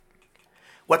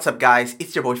What's up, guys?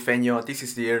 It's your boy Feño. This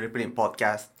is the Prelims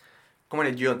Podcast. Coming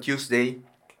at you on Tuesday.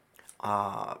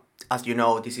 Uh, as you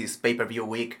know, this is pay-per-view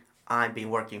week. I've been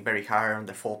working very hard on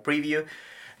the fall preview.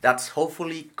 That's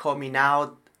hopefully coming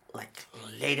out like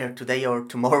later today or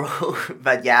tomorrow.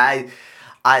 But yeah,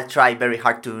 I try very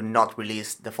hard to not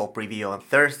release the fall preview on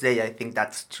Thursday. I think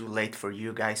that's too late for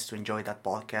you guys to enjoy that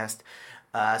podcast.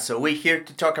 So we're here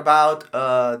to talk about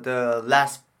the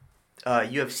last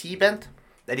UFC event.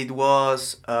 That it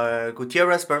was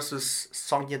Gutierrez versus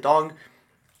Song Yadong.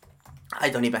 I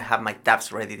don't even have my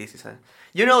tabs ready. This is the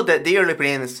early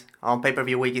prelims on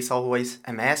pay-per-view week is always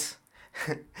a mess.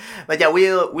 But yeah,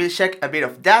 we'll check a bit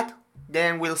of that.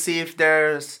 Then we'll see if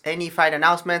there's any fight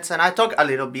announcements, and I talk a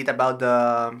little bit about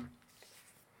the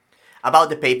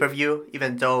pay-per-view,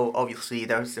 even though obviously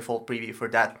there's the full preview for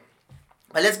that.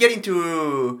 But let's get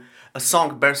into a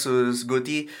Song versus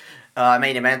Guti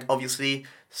main event, obviously.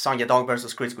 Song Yadong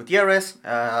versus Chris Gutierrez.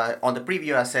 On the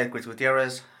preview, I said Chris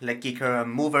Gutierrez, leg kicker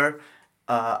and mover.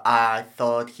 I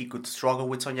thought he could struggle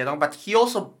with Song Yadong, but he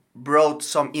also brought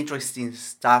some interesting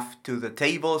stuff to the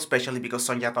table, especially because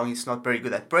Song Yadong is not very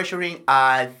good at pressuring.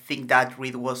 I think that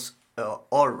read was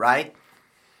alright.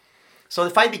 So the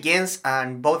fight begins,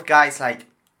 and both guys trying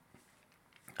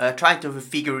to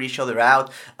figure each other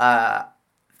out.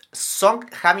 Song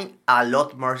having a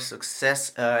lot more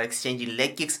success exchanging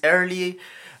leg kicks early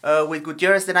with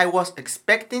Gutierrez than I was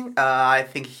expecting. I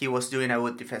think he was doing a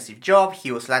good defensive job.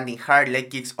 He was landing hard leg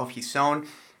kicks of his own.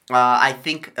 I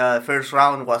think first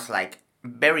round was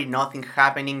very nothing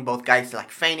happening. Both guys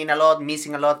feigning a lot,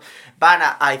 missing a lot.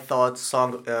 But I thought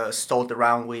Song stole the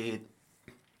round with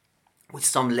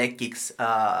some leg kicks.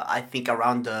 I think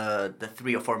around the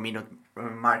 3 or 4 minute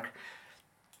mark.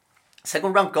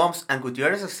 Second round comes and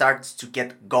Gutierrez starts to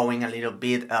get going a little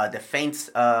bit. The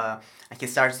feints, he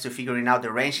starts to figuring out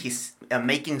the range. He's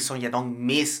making Song Yadong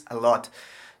miss a lot.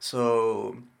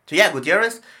 So yeah,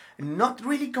 Gutierrez not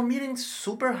really committing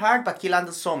super hard, but he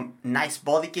landed some nice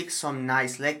body kicks, some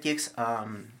nice leg kicks.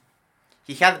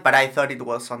 But I thought it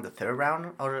was on the third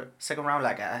round or second round,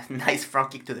 like a nice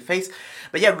front kick to the face.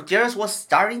 But yeah, Gutierrez was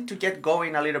starting to get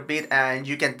going a little bit, and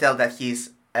you can tell that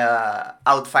his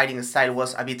out-fighting style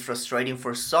was a bit frustrating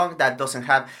for Song that doesn't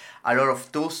have a lot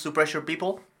of tools to pressure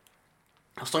people.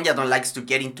 Song Yadong likes to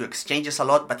get into exchanges a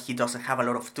lot, but he doesn't have a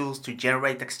lot of tools to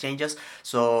generate exchanges,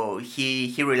 so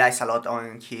he relies a lot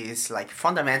on his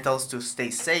fundamentals to stay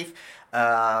safe,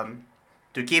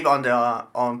 to keep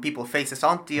on people's faces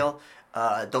until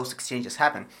those exchanges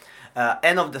happen.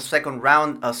 End of the second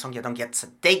round, Song Yadong gets a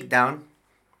takedown.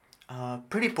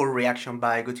 Pretty poor reaction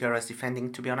by Gutierrez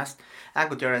defending, to be honest. And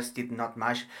Gutierrez did not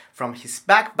much from his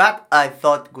back, but I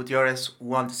thought Gutierrez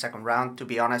won the second round. To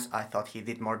be honest, I thought he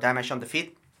did more damage on the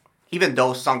feet, even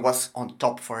though Song was on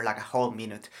top for a whole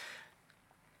minute.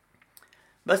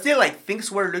 But still,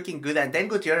 things were looking good, and then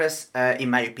Gutierrez, in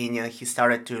my opinion, he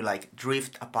started to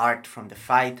drift apart from the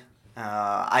fight.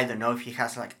 I don't know if he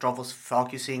has troubles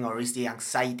focusing or is the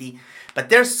anxiety, but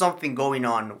there's something going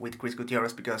on with Chris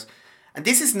Gutierrez because. And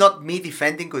this is not me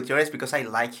defending Gutierrez because I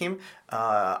like him.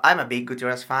 I'm a big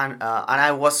Gutierrez fan, and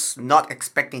I was not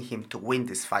expecting him to win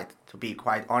this fight, to be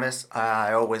quite honest.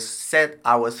 I always said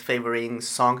I was favoring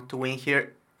Song to win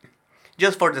here,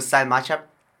 just for the style matchup.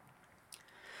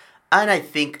 And I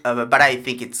think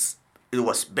it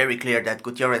was very clear that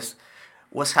Gutierrez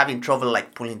was having trouble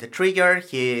pulling the trigger.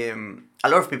 A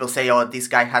lot of people say, oh, this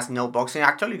guy has no boxing.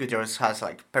 Actually, Gutierrez has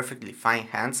perfectly fine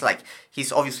hands.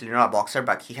 He's obviously not a boxer,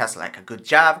 but he has a good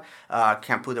jab,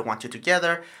 can put the 1-2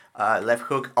 together, left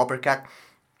hook, uppercut.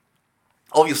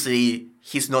 Obviously,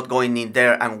 he's not going in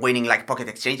there and winning pocket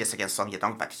exchanges against Song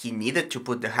Yadong, but he needed to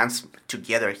put the hands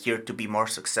together here to be more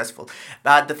successful.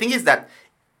 But the thing is that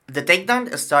the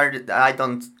takedown started. I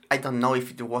don't know if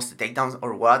it was the takedowns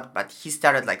or what, but he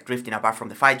started drifting apart from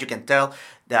the fight. You can tell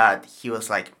that he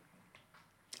was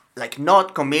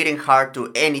not committing hard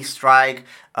to any strike,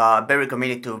 very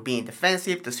committed to being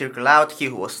defensive, to circle out. He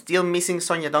was still missing.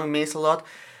 Song Yadong missed a lot,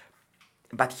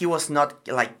 but he was not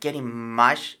getting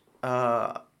much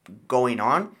going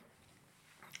on.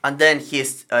 And then he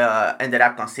ended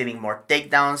up conceding more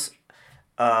takedowns.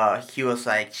 He was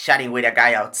chatting with a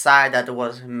guy outside. That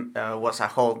was a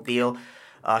whole deal.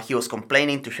 He was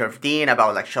complaining to Sheriff Dean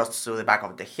about shots to the back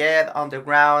of the head on the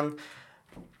ground.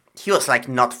 He was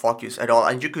not focused at all,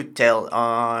 and you could tell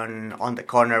on the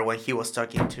corner when he was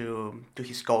talking to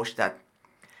his coach that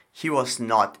he was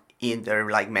not in there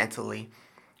mentally.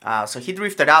 So he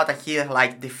drifted out, and he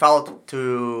default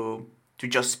to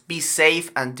just be safe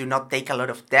and do not take a lot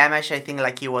of damage. I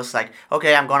think he was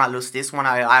okay, I'm gonna lose this one.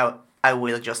 I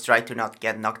will just try to not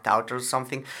get knocked out or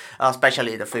something.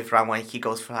 Especially the fifth round when he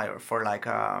goes for like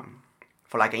an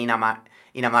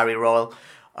Inamari roll,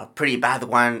 a pretty bad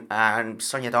one, and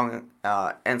Song Yadong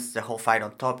ends the whole fight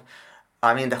on top.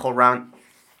 I mean the whole round.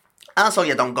 And Song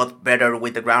Yadong got better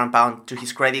with the ground and pound, to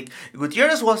his credit.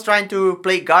 Gutierrez was trying to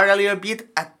play guard a little bit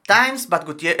at times,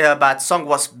 but Song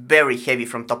was very heavy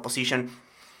from top position.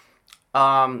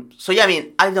 So yeah, I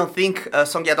mean, I don't think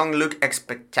Song Yadong looked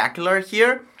spectacular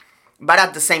here. But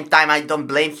at the same time, I don't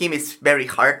blame him. It's very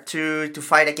hard to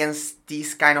fight against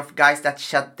these kind of guys that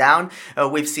shut down.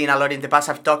 We've seen a lot in the past.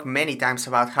 I've talked many times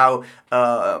about how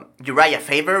Uriah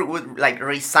Faber would like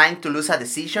resign to lose a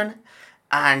decision,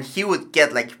 and he would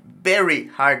get like very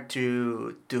hard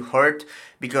to hurt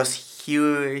because he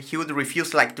would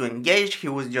refuse like to engage. He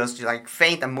would just like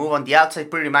feint and move on the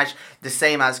outside, pretty much the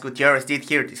same as Gutierrez did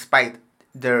here, despite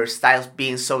their styles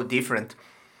being so different.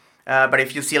 But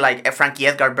if you see like Frankie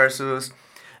Edgar versus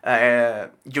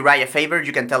Uriah Faber,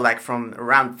 you can tell like from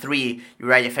round 3,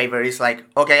 Uriah Faber is like,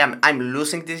 okay, I'm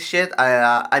losing this shit.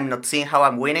 I'm not seeing how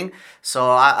I'm winning, so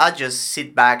I'll just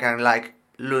sit back and like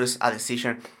lose a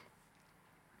decision.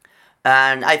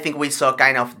 And I think we saw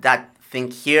kind of that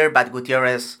thing here, but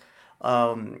Gutierrez,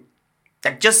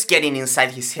 like just getting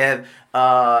inside his head.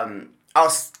 I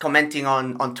was commenting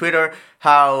on Twitter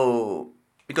how,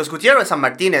 because Gutierrez and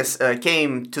Martinez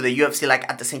came to the UFC like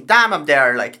at the same time, and they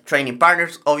are like training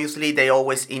partners. Obviously, they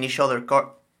always in each other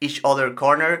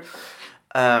corner,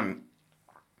 and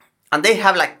they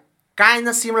have like kind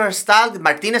of similar style.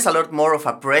 Martinez a lot more of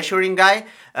a pressuring guy,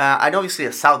 and obviously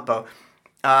a southpaw.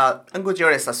 And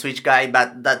Gutierrez a switch guy,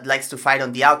 but that likes to fight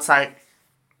on the outside.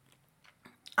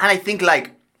 And I think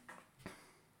like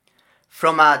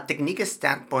from a technique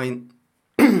standpoint,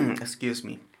 excuse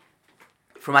me.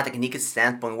 From a technique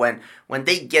standpoint, when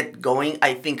they get going,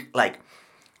 I think like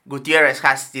Gutierrez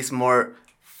has this more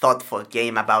thoughtful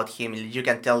game about him. You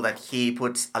can tell that he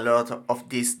puts a lot of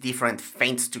these different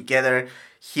feints together.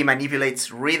 He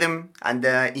manipulates rhythm and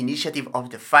the initiative of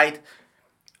the fight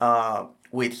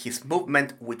with his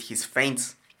movement, with his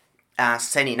feints,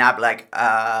 setting up like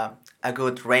a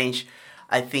good range.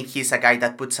 I think he's a guy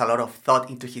that puts a lot of thought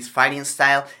into his fighting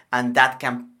style, and that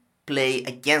can play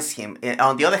against him.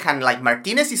 On the other hand, like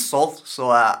Martinez is also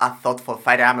a thoughtful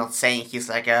fighter. I'm not saying he's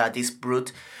like this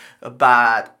brute,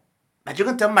 but you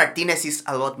can tell Martinez is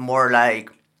a lot more like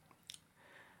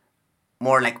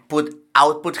put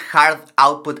hard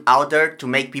output out there to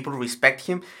make people respect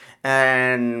him.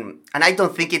 And I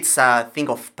don't think it's a thing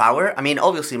of power. I mean,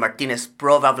 obviously Martinez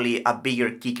probably a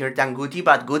bigger kicker than Guti,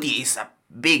 but Guti is a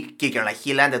big kicker. Like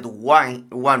he landed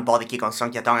one body kick on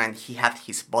Song Yadong, and he had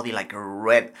his body like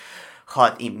red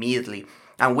hot immediately.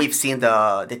 And we've seen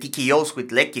the TKOs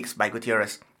with leg kicks by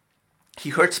Gutierrez. He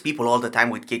hurts people all the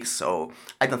time with kicks, so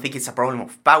I don't think it's a problem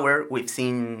of power. We've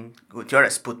seen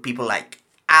Gutierrez put people like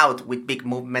out with big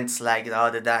movements like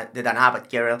the Dan Abbott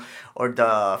Kerrell or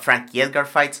the Frankie Edgar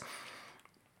fights.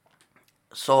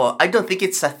 So I don't think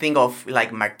it's a thing of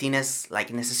like Martinez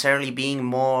like necessarily being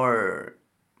more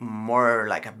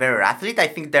like a better athlete. I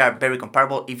think they are very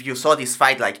comparable. If you saw this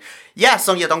fight, like, yeah,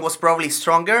 Song Yadong was probably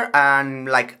stronger and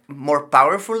like more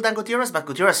powerful than Gutierrez, but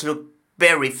Gutierrez looked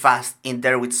very fast in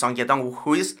there with Song Yadong,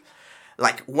 who is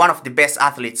like one of the best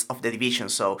athletes of the division.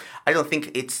 So I don't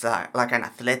think it's like an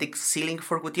athletic ceiling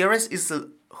for Gutierrez. It's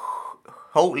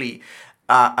wholly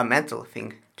a mental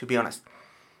thing, to be honest.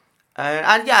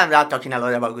 And yeah, I'm not talking a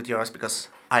lot about Gutierrez because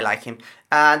I like him.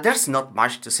 There's not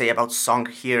much to say about Song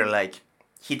here. Like,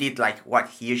 he did like what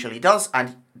he usually does,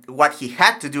 and what he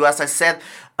had to do, as I said,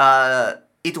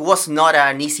 it was not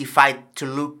an easy fight to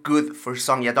look good for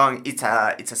Song Yadong.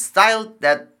 It's a style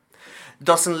that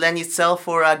doesn't lend itself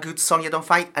for a good Song Yadong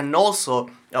fight, and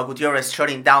also Gutierrez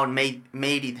shutting down made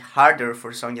it harder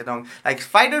for Song Yadong. Like,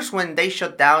 fighters, when they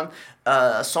shut down,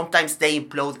 sometimes they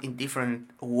implode in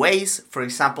different ways. For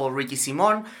example, Ricky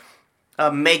Simon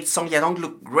made Song Yadong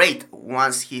look great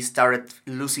once he started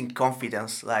losing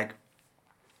confidence, like,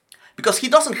 because he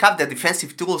doesn't have the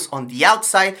defensive tools on the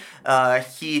outside.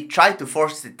 He tried to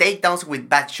force the takedowns with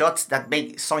bad shots that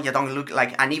make Song Yadong look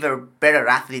like an even better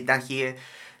athlete than he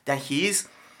is.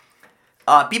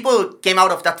 People came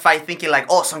out of that fight thinking like,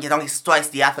 oh, Song Yadong is twice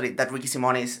the athlete that Ricky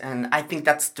Simon is, and I think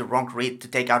that's the wrong read to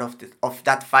take out of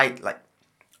that fight. Like,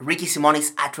 Ricky Simon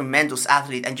is a tremendous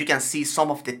athlete, and you can see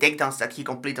some of the takedowns that he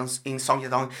completes in Song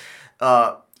Yadong.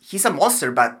 He's a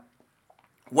monster, but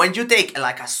when you take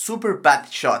like a super bad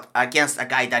shot against a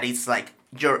guy that is like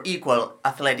your equal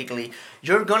athletically,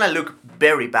 you're gonna look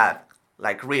very bad.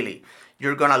 Like, really,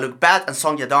 you're gonna look bad. And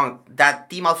Song Yadong, that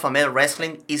Team Alpha Male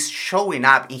Wrestling is showing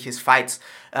up in his fights.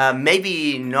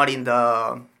 Maybe not in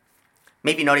the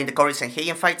Maybe not in the Corey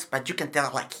Sanhagen fights, but you can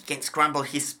tell like he can scramble.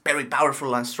 He's very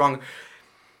powerful and strong.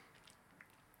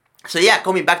 So yeah,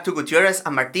 coming back to Gutierrez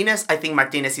and Martinez, I think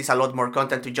Martinez is a lot more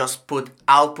content to just put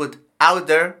output out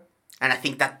there. And I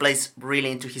think that plays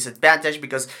really into his advantage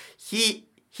because he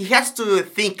has to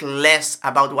think less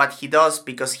about what he does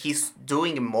because he's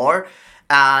doing more.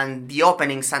 And the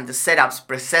openings and the setups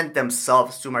present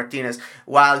themselves to Martinez,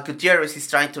 while Gutierrez is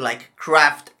trying to like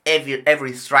craft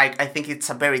every strike. I think it's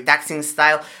a very taxing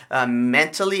style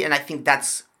mentally, and I think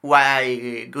that's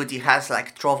why Guti has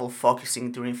like trouble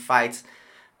focusing during fights.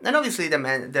 And obviously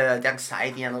the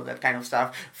anxiety and all that kind of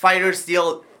stuff. Fighters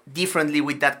deal differently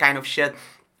with that kind of shit.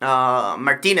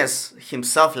 Martinez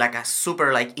himself, like a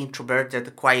super like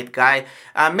introverted, quiet guy.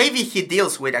 Maybe he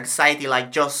deals with anxiety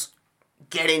like just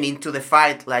getting into the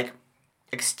fight, like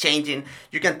exchanging.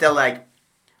 You can tell like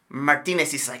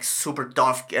Martinez is like super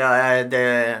tough.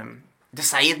 The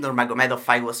Said Nurmagomedov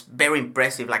fight was very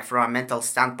impressive, like from a mental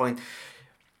standpoint,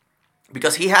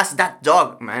 because he has that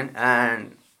dog, man.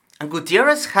 And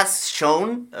Gutierrez has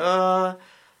shown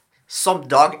some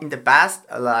dog in the past,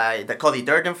 like the Cody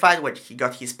Durden fight where he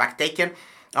got his back taken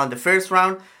on the first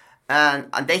round, and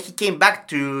then he came back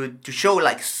to show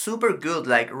like super good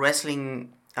like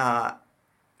wrestling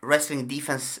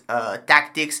defense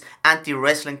tactics,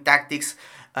 anti-wrestling tactics,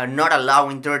 not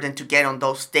allowing Durden to get on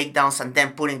those takedowns and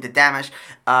then putting the damage.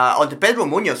 On the Pedro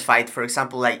Munoz fight, for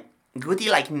example, like Guti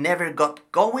like never got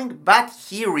going, but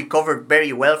he recovered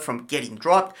very well from getting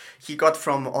dropped. He got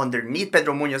from underneath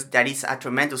Pedro Munoz, that is a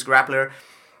tremendous grappler,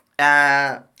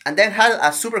 and then had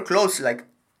a super close like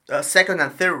second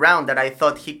and third round that I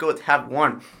thought he could have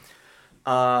won.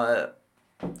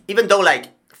 Even though like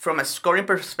from a scoring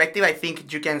perspective, I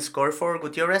think you can score for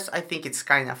Gutierrez. I think it's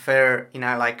kind of fair in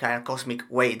a like a cosmic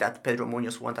way that Pedro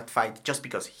Munoz won that fight, just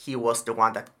because he was the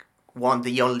one that won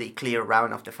the only clear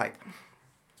round of the fight.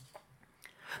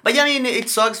 But yeah, I mean, it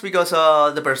sucks because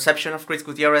the perception of Chris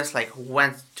Gutierrez like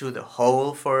went to the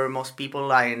hole for most people.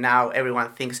 Like now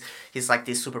everyone thinks he's like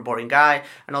this super boring guy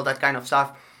and all that kind of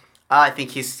stuff. I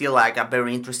think he's still like a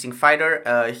very interesting fighter.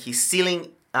 His ceiling,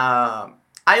 I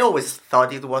always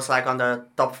thought it was like on the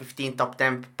top 15, top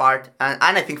 10 part. And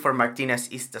I think for Martinez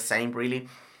it's the same really.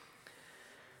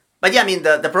 But yeah, I mean,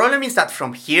 the problem is that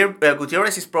from here,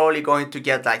 Gutierrez is probably going to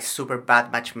get like super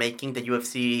bad matchmaking. The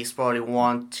UFC is probably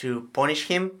want to punish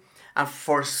him. And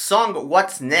for Song,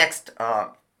 what's next? I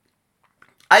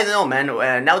don't know,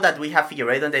 man. Now that we have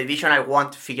Figueiredo in the division, I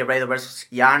want Figueiredo versus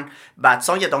Yan. But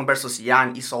Song Yadong versus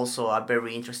Yan is also a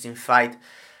very interesting fight.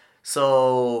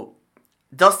 So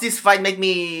does this fight make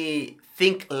me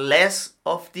think less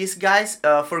of these guys?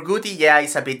 For Guti, yeah,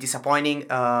 it's a bit disappointing.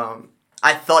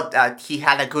 I thought that he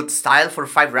had a good style for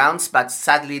 5 rounds, but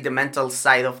sadly the mental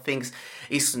side of things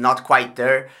is not quite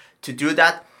there to do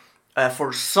that.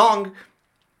 For Song,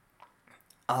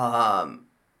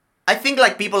 I think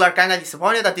like people are kind of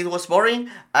disappointed that it was boring.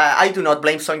 I do not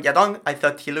blame Song Yadong. I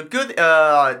thought he looked good.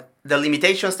 The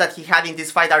limitations that he had in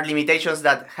this fight are limitations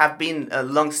that have been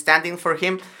long-standing for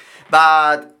him.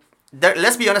 But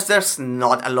let's be honest, there's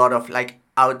not a lot of like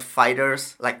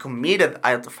outfighters, like committed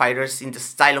outfighters in the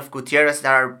style of Gutierrez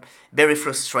that are very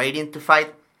frustrating to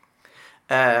fight.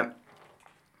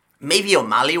 Maybe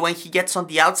O'Malley when he gets on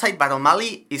the outside, but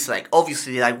O'Malley is like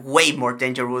obviously like way more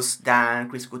dangerous than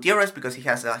Chris Gutierrez because he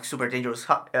has like super dangerous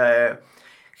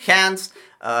hands.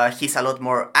 He's a lot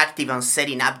more active on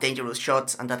setting up dangerous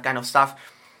shots and that kind of stuff.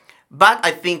 But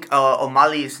I think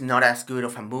O'Malley is not as good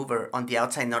of a mover on the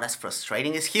outside, not as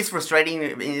frustrating. He's frustrating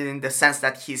in the sense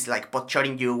that he's like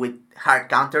pot-shotting you with hard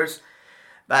counters,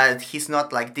 but he's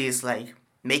not like this, like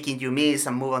making you miss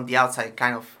and move on the outside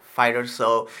kind of fighter.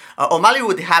 So O'Malley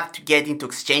would have to get into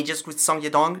exchanges with Song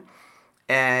Yadong,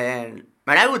 and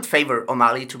I would favor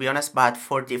O'Malley to be honest, but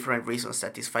for different reasons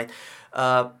at this fight.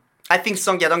 I think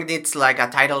Song Yadong needs like a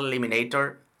title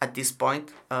eliminator at this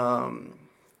point.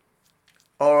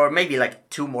 Or maybe like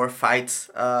 2 more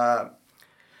fights.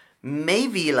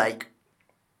 Maybe like...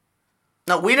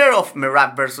 No, winner of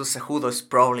Merab versus Cejudo is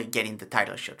probably getting the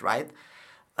title shot, right?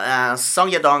 Song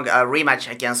Yadong, a rematch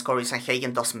against Corey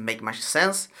Sanhagen doesn't make much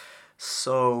sense.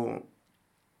 So...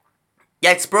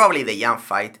 yeah, it's probably the Yan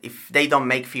fight. If they don't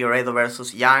make Figueiredo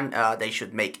versus Yan, they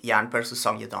should make Yan versus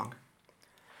Song Yadong.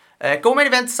 Co-main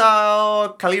events,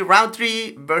 Khalil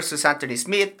Roundtree versus Anthony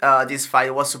Smith. This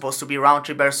fight was supposed to be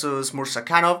Roundtree versus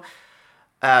Murzakanov,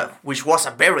 which was a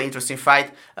very interesting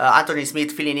fight. Anthony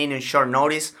Smith filling in short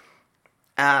notice.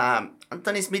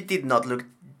 Anthony Smith did not look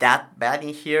that bad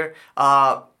in here,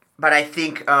 but I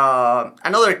think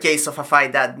another case of a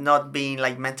fight that not being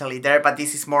like mentally there, but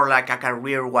this is more like a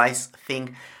career-wise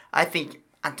thing. I think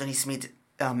Anthony Smith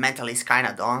mentally is kind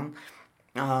of done.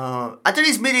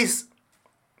 Anthony Smith is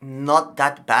not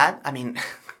that bad. I mean,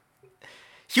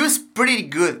 he was pretty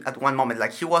good at one moment.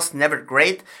 Like, he was never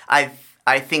great. I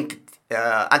think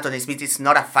Anthony Smith is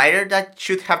not a fighter that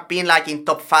should have been like in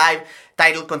top 5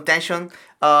 title contention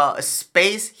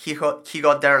space. He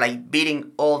got there like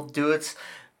beating old dudes.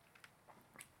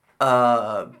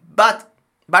 But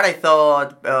I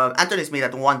thought Anthony Smith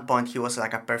at one point he was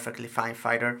like a perfectly fine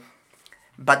fighter.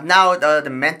 But now the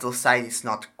mental side is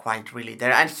not quite really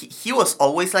there. And he was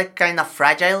always like kind of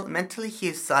fragile mentally.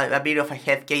 He's a bit of a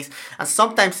head case. And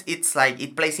sometimes it's like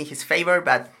it plays in his favor.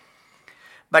 But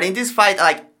in this fight,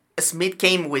 like Smith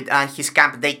came with, and his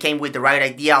camp, they came with the right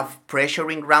idea of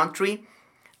pressuring Roundtree.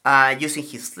 Using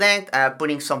his length,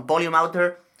 putting some volume out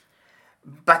there.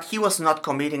 But he was not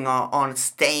committing on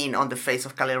staying on the face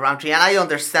of Khalil Roundtree. And I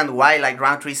understand why. Like,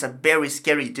 Roundtree is a very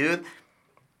scary dude.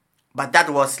 But that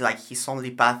was like his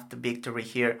only path to victory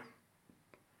here.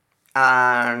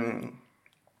 And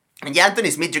yeah, Anthony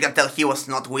Smith, you can tell he was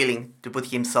not willing to put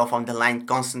himself on the line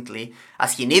constantly,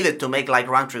 as he needed to make like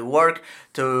Roundtree work,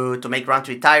 to make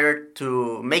Roundtree tired,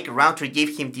 to make Roundtree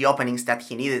give him the openings that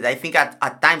he needed. I think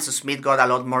at times Smith got a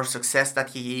lot more success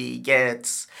that he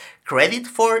gets credit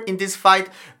for in this fight,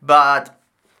 but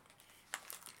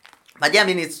yeah, I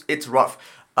mean, it's rough.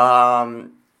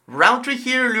 Roundtree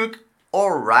here look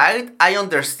alright. I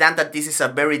understand that this is a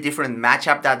very different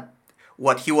matchup than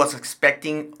what he was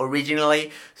expecting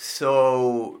originally,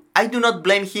 so I do not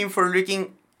blame him for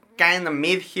looking kind of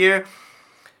mid here.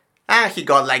 And he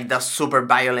got like the super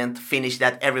violent finish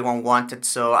that everyone wanted,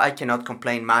 so I cannot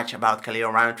complain much about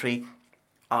Khalil Roundtree.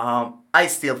 I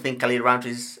still think Khalil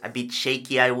Roundtree is a bit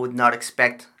shaky. I would not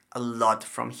expect a lot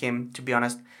from him, to be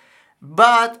honest.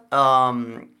 But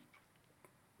yeah,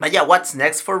 what's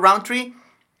next for Roundtree?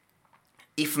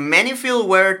 If Manifield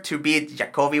were to beat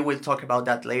Jacoby, we'll talk about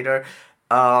that later.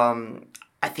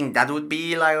 I think that would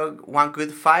be like one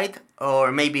good fight.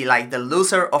 Or maybe like the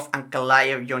loser of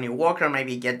Ankalaev Johnny Walker,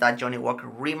 maybe get that Johnny Walker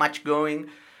rematch going.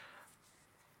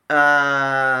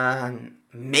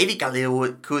 Maybe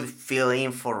Khalil could fill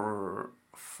in for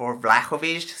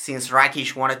Blachowicz, since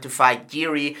Rakic wanted to fight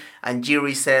Jiri, and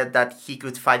Jiri said that he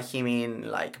could fight him in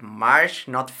like March,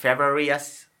 not February,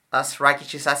 as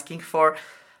Rakic is asking for.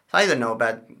 So I don't know,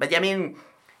 but yeah, I mean,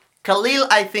 Khalil,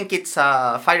 I think it's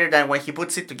a fighter that when he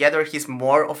puts it together, he's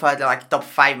more of a like top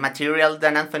 5 material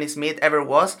than Anthony Smith ever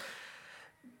was.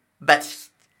 But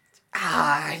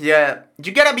yeah,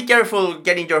 you gotta be careful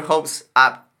getting your hopes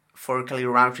up for Khalil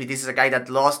Roundtree. This is a guy that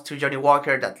lost to Johnny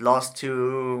Walker, that lost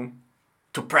to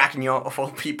Pragno of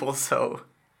all people, so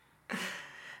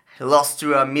he lost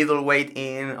to a middleweight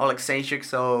in Oleksiejczuk,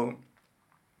 so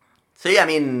yeah, I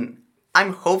mean,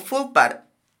 I'm hopeful, but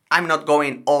I'm not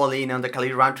going all in on the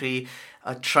Khalil Roundtree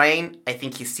train. I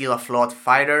think he's still a flawed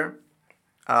fighter,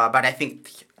 but I think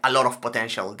a lot of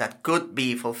potential that could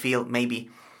be fulfilled, maybe.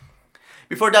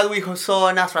 Before that, we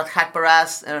saw Nasrat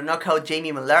Haqparast knockout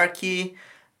Jamie Mullarkey.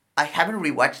 I haven't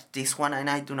rewatched this one, and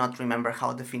I do not remember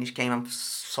how the finish came. I'm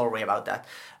sorry about that.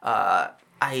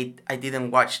 I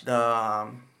didn't watch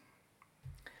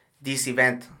this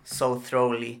event so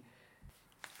thoroughly.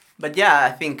 But yeah,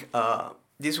 I think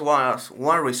this was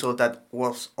one result that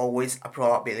was always a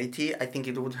probability. I think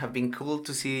it would have been cool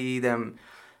to see them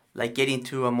like get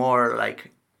into a more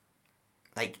like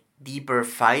deeper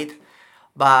fight.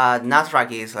 But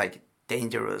Nasrat is like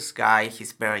dangerous guy.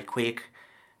 He's very quick.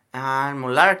 And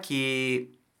Mullarkey's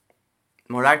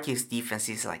defense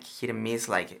is like hit and miss.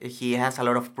 Like, he has a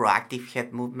lot of proactive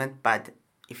head movement, but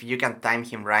if you can time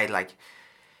him right, like,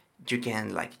 you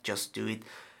can like just do it.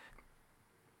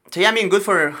 So yeah, I mean, good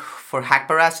for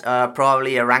Haqparast.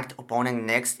 Probably a ranked opponent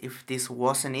next if this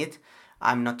wasn't it.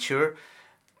 I'm not sure.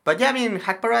 But yeah, I mean,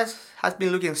 Haqparast has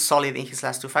been looking solid in his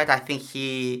last 2 fights. I think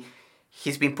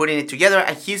he's been putting it together,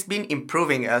 and he's been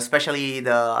improving, especially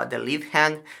the lead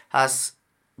hand has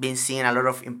been seeing a lot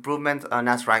of improvement.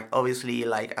 Nasrat, obviously,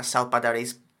 like a southpaw that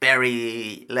is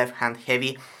very left hand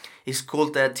heavy. It's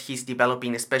cool that he's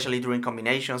developing, especially during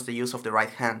combinations, the use of the right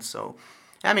hand. So,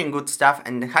 I mean, good stuff.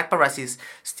 And Haqparast is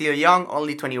still young,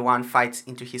 only 21 fights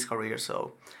into his career,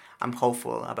 so I'm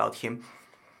hopeful about him.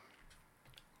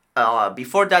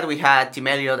 Before that, we had Tim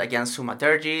Elliott against Suma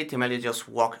Derji. Tim Elliott just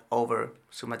walked over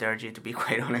Suma Derji, to be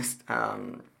quite honest.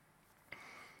 And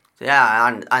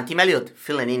Tim Elliott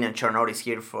filling in on short notice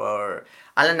here for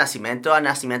Alan Nascimento. A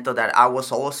Nascimento that I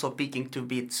was also picking to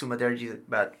beat Suma Derji,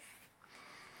 but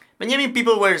I mean,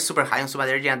 people were super high on Suma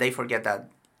Derji, and they forget that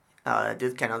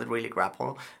dude cannot really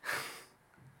grapple.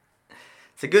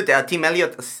 It's a good Tim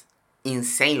Elliott's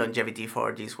insane longevity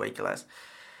for this weight class.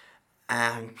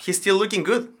 And he's still looking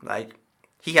good. Like,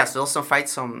 He has also fight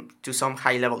to some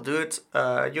high level dudes.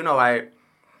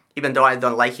 Even though I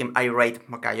don't like him, I rate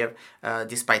Makayev,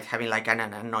 despite having like an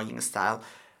annoying style.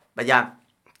 But yeah,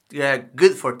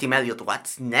 good for Tim Elliott.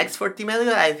 What's next for Tim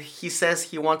Elliott? He says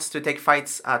he wants to take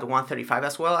fights at 135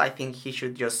 as well. I think he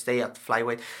should just stay at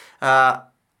flyweight.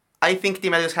 I think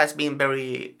Tim Elliott has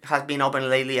been open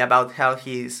lately about how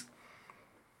his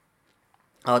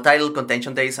title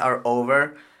contention days are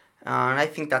over. And I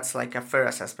think that's like a fair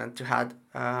assessment to have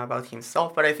about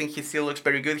himself. But I think he still looks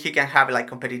very good. He can have like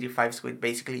competitive fights with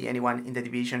basically anyone in the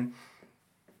division.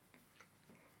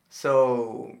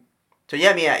 So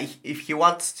yeah, if he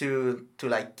wants to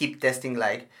like keep testing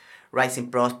like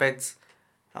rising prospects,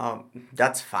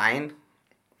 that's fine.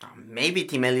 Maybe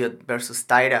Tim Elliott versus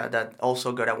Taira, that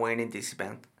also got a win in this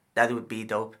event. That would be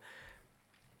dope.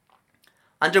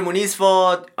 Andre Muniz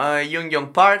fought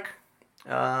Young Park.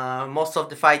 Most of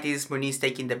the fight is Muniz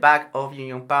taking the back of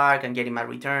Young Park and getting mad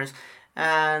returns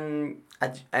and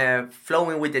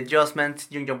flowing with the adjustments.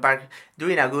 Young Park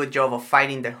doing a good job of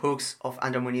fighting the hooks of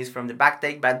Andre Muniz from the back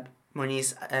take, but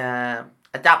Muniz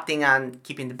adapting and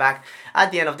keeping the back.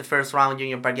 At the end of the first round,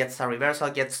 Young Park gets a reversal,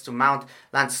 gets to mount,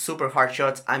 lands super hard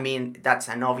shots. I mean, that's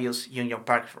an obvious Young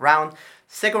Park round.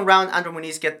 Second round, Andre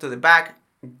Muniz gets to the back,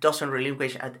 doesn't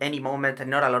relinquish at any moment, and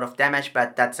not a lot of damage,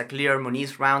 but that's a clear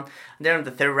Muniz round. And then in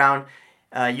the third round,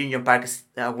 Young Park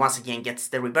once again gets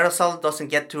the reversal, doesn't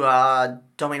get to a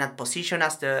dominant position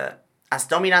as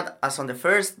dominant as on the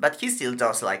first, but he still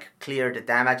does like clear the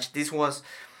damage. This was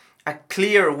a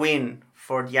clear win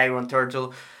for the Iron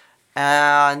Turtle,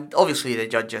 and obviously the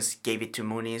judges gave it to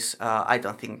Muniz. I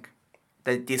don't think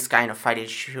that this kind of fight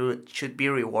should be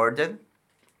rewarded.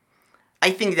 I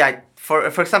think that, for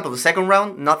example, the second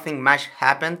round, nothing much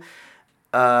happened,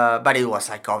 but it was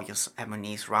like obvious a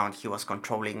Muniz round. He was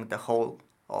controlling the whole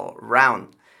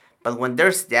round. But when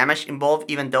there's damage involved,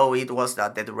 even though it was the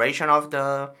duration of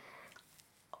the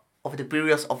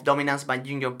periods of dominance by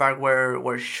Young Park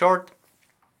were short,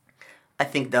 I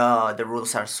think the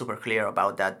rules are super clear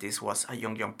about that. This was a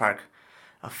Young Park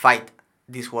fight.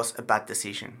 This was a bad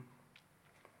decision.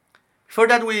 Before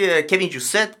that, Kevin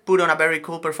Jousset put on a very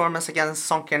cool performance against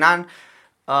Song Kenan.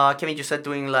 Kevin Jousset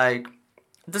doing like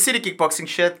the city kickboxing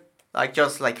shit, like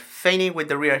just like feigning with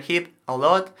the rear hip a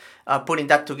lot, putting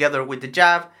that together with the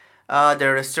jab,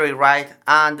 the straight right,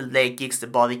 and the leg kicks, the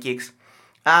body kicks.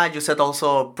 Jousset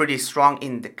also pretty strong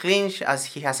in the clinch, as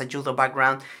he has a judo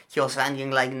background. He was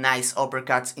landing like nice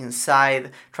uppercuts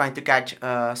inside, trying to catch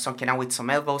Song Kenan with some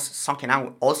elbows. Song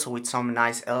Kenan also with some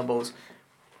nice elbows.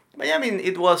 But yeah, I mean,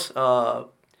 it was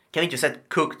Kevin Jousset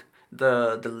cooked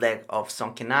the leg of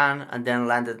Song Kenan and then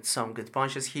landed some good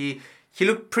punches. He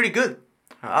looked pretty good.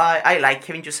 I like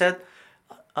Kevin Jousset.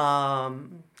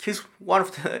 He's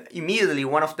immediately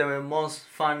one of the most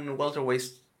fun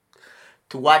welterweights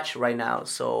to watch right now.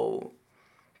 So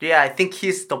yeah, I think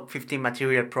he's top 15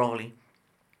 material probably.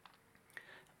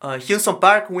 Hyun-Sung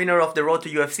Park, winner of the Road to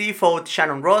UFC, fought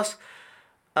Shannon Ross.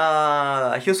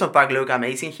 Hyun-Sung Park looked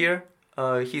amazing here.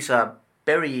 He's a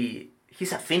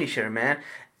finisher, man.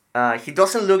 He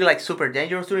doesn't look like super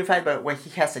dangerous during fight, but when he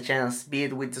has a chance, be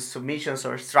it with the submissions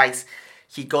or strikes,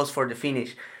 he goes for the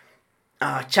finish.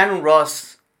 Shannon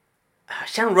Ross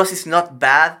is not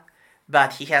bad,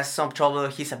 but he has some trouble.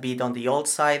 He's a bit on the old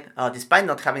side. Despite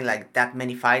not having like that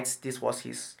many fights, this was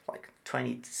his like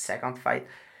 22nd fight.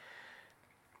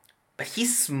 But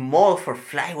he's small for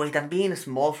flyweight, and being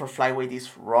small for flyweight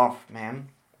is rough, man.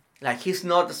 Like, he's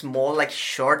not small, like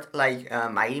short, like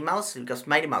Mighty Mouse, because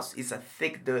Mighty Mouse is a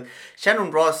thick dude.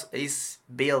 Shannon Ross is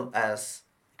built as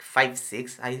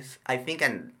 5'6", I think,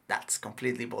 and that's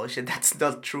completely bullshit. That's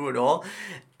not true at all.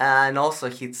 And also,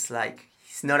 he's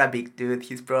not a big dude.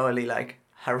 He's probably like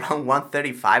around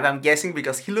 135, I'm guessing,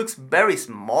 because he looks very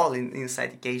small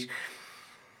inside the cage.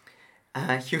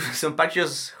 Some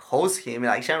just hosts him.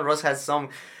 Like, Shannon Ross had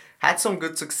some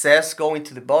good success going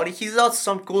to the body. He's done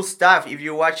some cool stuff. If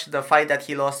you watch the fight that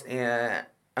he lost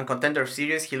on Contender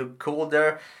Series, he looked cool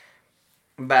there.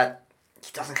 But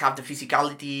he doesn't have the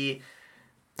physicality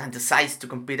and the size to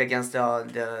compete against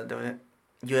the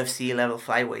UFC level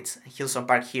flyweights. Hyun-Sung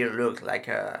Park here looked like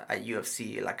a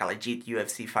UFC, like a legit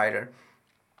UFC fighter.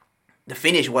 The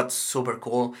finish was super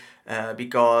cool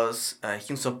because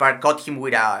Hyun-Sung Park got him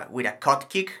with a cut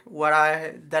kick,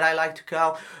 that I like to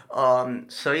call.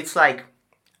 So it's like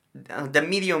the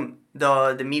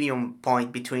medium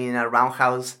point between a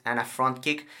roundhouse and a front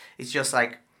kick. It's just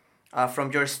like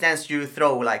from your stance you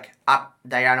throw like up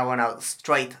diagonal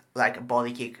straight, like a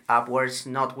body kick upwards,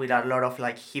 not with a lot of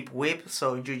like hip whip.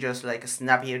 So you just like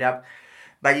snap it up,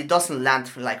 but it doesn't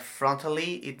land like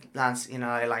frontally. It lands in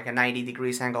like a 90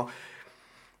 degrees angle.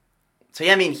 So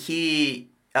yeah, I mean,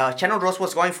 Shannon Ross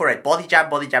was going for a body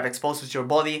jab exposes your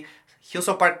body.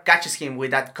 Hyun Park catches him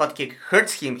with that cut kick,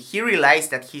 hurts him. He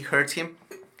realized that he hurts him.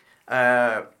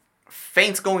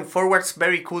 Feints going forwards,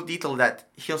 very cool detail that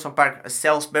Hyun Park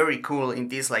sells very cool in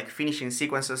these like finishing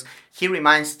sequences. He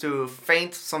reminds to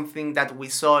feint something that we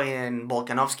saw in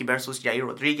Volkanovski versus Jair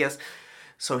Rodriguez.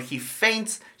 So he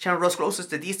feints, Shannon Ross closes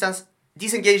the distance,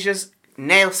 disengages,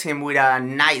 nails him with a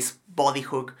nice body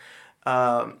hook,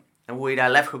 with a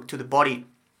left hook to the body,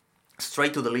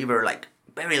 straight to the liver, like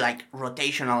very like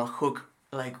rotational hook,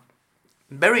 like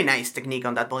very nice technique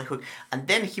on that body hook. And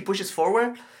then he pushes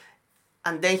forward,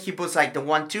 and then he puts like the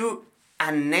 1-2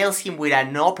 and nails him with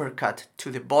an uppercut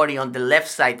to the body on the left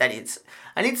side. And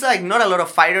it's like not a lot of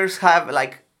fighters have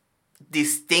like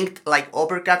distinct like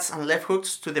uppercuts and left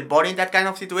hooks to the body in that kind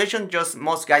of situation. Just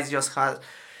most guys just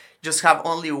have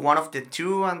only one of the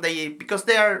two, and because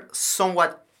they are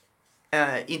somewhat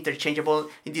interchangeable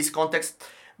in this context.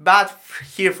 But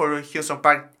here for Hyun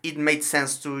Park, it made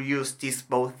sense to use these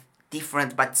both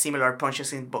different but similar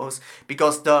punches in both,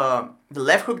 because the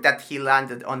left hook that he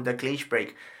landed on the clinch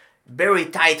break, very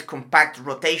tight, compact,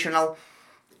 rotational,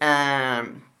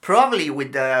 probably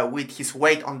with his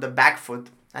weight on the back foot.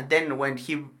 And then when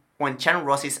Shannon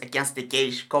Ross is against the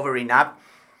cage covering up,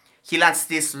 he lands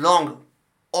this long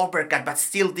uppercut but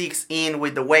still digs in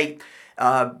with the weight,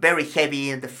 very heavy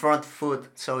in the front foot.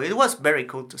 So it was very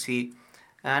cool to see.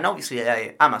 And obviously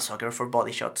I'm a sucker for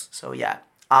body shots. So yeah,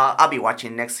 I'll be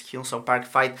watching next Hyun Park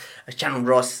fight. Shannon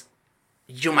Ross,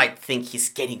 you might think he's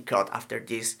getting cut after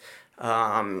this.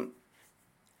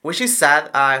 Which is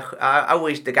sad. I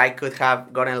wish the guy could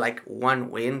have gotten like one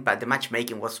win, but the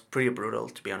matchmaking was pretty brutal,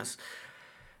 to be honest.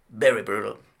 Very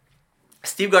brutal.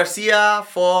 Steve Garcia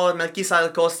for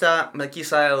Melquizael Costa.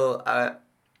 Melquizael,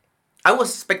 I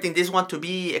was expecting this one to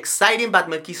be exciting, but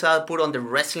Melquizael put on the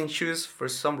wrestling shoes for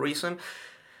some reason.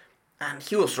 And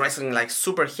he was wrestling like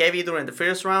super heavy during the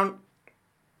first round.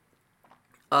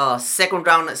 Second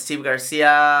round, Steve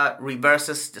Garcia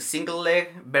reverses the single leg,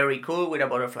 very cool, with a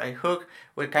butterfly hook,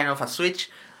 with kind of a switch.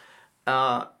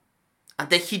 And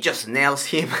then he just nails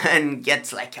him and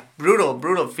gets like a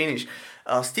brutal finish.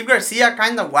 Steve Garcia,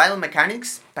 kind of wild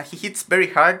mechanics, but he hits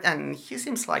very hard, and he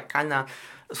seems like kind of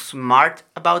smart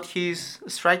about his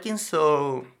striking.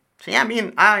 So yeah, I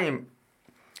mean, I'm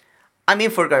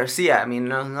in for Garcia. I mean,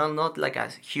 not like a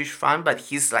huge fan, but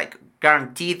he's like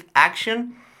guaranteed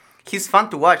action. He's fun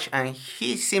to watch, and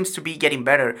he seems to be getting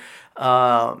better.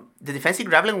 The defensive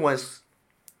grappling was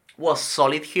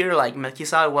solid here. Like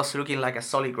Melquizael was looking like a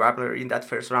solid grappler in that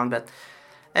first round, but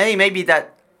hey, maybe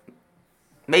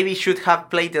should have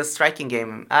played the striking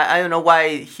game. I don't know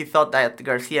why he thought that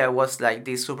Garcia was like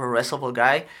this super wrestleable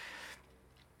guy.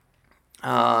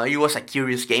 It was a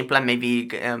curious game plan. Maybe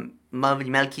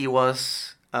Melky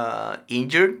was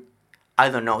injured. I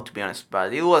don't know, to be honest,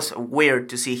 but it was weird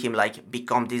to see him like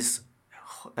become this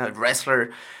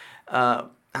wrestler and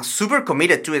super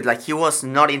committed to it. Like he was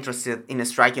not interested in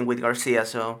striking with Garcia.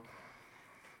 So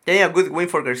yeah, good win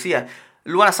for Garcia.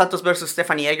 Luana Santos versus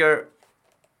Stephanie Egger.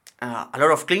 A lot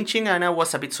of clinching, and I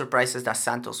was a bit surprised that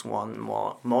Santos won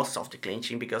most of the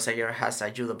clinching, because Egger has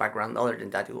a judo background. Other than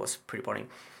that, it was pretty boring.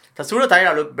 Tatsuro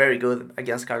Taira looked very good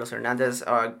against Carlos Hernandez.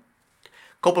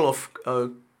 Couple of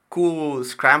cool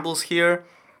scrambles here.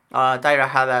 Taira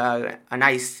had a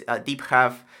nice deep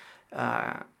half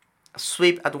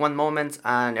sweep at one moment,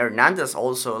 and Hernandez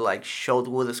also like showed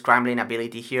good scrambling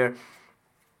ability here.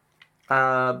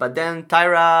 But then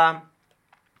Taira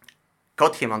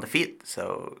caught him on the feet,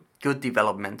 so good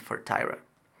development for Taira.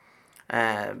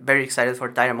 Very excited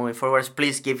for Taira moving forwards.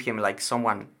 Please give him like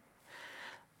someone,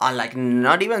 like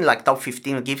not even like top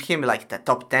 15. Give him like the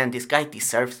top 10. This guy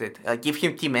deserves it. Give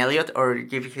him Tim Elliott, or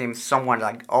give him someone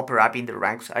like upper up in the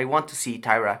ranks. I want to see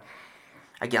Taira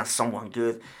against someone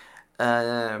good.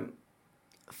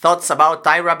 Thoughts about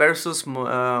Taira versus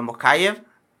Mokaev?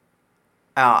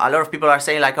 A lot of people are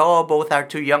saying like, oh, both are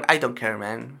too young. I don't care,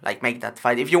 man. Like, make that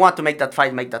fight. If you want to make that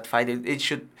fight, make that fight.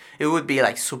 It would be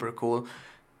like super cool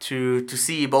to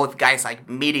see both guys like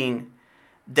meeting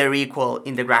their equal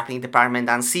in the grappling department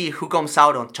and see who comes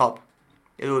out on top.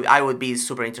 I would be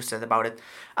super interested about it.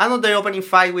 And on the opening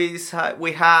fight, we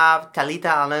have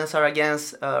Talita Alensar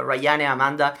against Rayane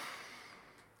Amanda.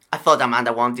 I thought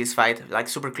Amanda won this fight, like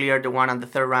super clear, the one and the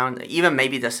third round, even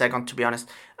maybe the second, to be honest.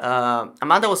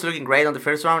 Amanda was looking great on the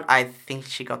first round. I think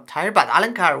she got tired, but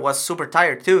Alencar was super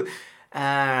tired too.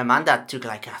 Amanda took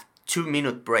like a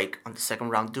 2-minute break on the second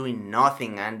round, doing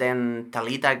nothing, and then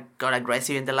Talita got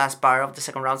aggressive in the last part of the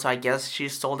second round, so I guess she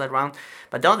stole that round.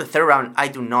 But then on the third round, I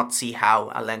do not see how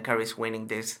Alencar is winning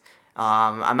this.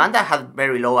 Amanda had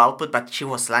very low output, but she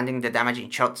was landing the damaging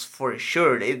shots for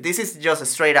sure. This is just a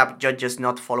straight up judges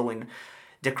not following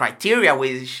the criteria,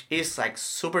 which is like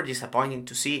super disappointing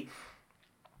to see.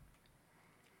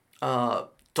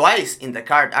 Twice in the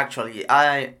card, actually.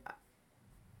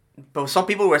 But some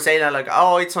people were saying that, like,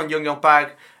 oh, it's on Young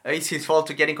Park, it's his fault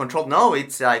to get in control. No,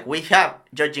 it's like we have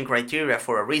judging criteria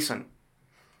for a reason,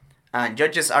 and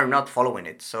judges are not following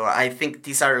it. So I think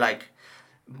these are like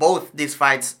both these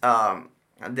fights, the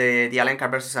Alenka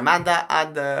versus Amanda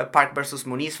and the Park versus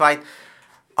Muniz fight,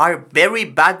 are very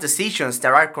bad decisions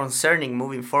that are concerning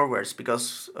moving forwards,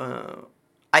 because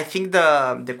I think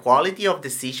the quality of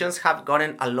decisions have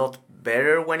gotten a lot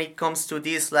better when it comes to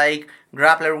this like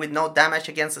grappler with no damage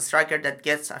against a striker that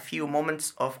gets a few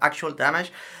moments of actual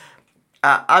damage.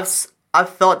 I've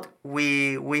thought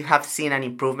we have seen an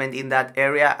improvement in that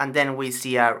area, and then we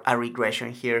see a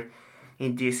regression here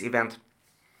in this event.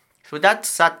 So that's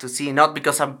sad to see, not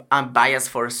because I'm biased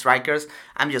for strikers,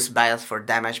 I'm just biased for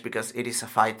damage because it is a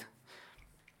fight.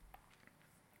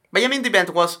 But I mean, the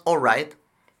event was alright.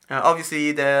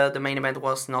 Obviously, the main event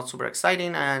was not super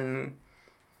exciting, and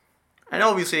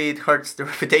obviously it hurts the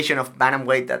reputation of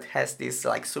bantamweight that has this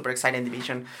like super exciting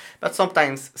division. But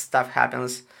sometimes stuff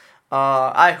happens.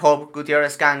 I hope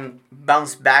Gutierrez can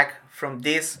bounce back from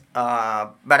this.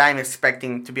 But I'm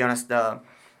expecting, to be honest, the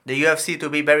UFC to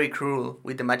be very cruel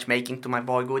with the matchmaking to my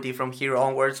boy Guti from here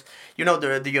onwards. You know,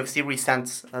 the UFC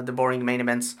resents the boring main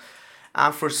events.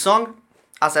 For Song,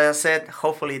 as I said,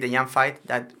 hopefully the Yan fight,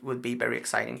 that would be very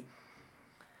exciting.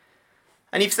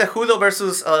 And if Cejudo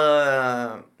versus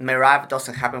Merab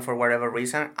doesn't happen for whatever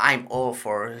reason, I'm all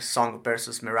for Song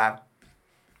versus Merab.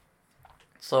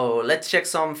 So let's check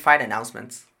some fight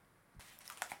announcements.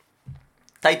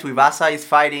 Tai Tuivasa is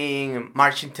fighting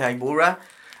Marcin Tybura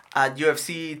at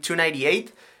UFC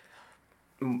 298.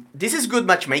 This is good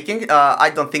matchmaking. I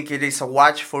don't think it is a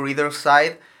watch for either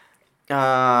side.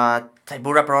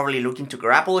 Tybura probably looking to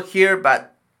grapple here, but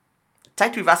Tai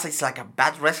Tuivasa is like a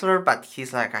bad wrestler, but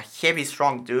he's like a heavy,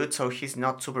 strong dude, so he's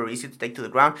not super easy to take to the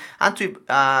ground. And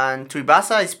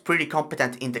Tuivasa is pretty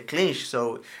competent in the clinch,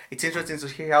 so it's interesting to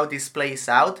see how this plays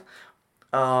out.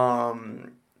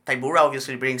 Tybura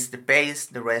obviously brings the pace,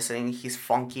 the wrestling, he's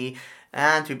funky,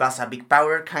 and Tuivasa big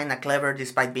power, kind of clever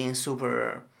despite being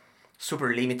super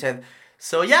limited.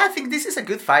 So yeah, I think this is a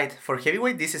good fight. For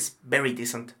heavyweight, this is very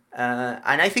decent.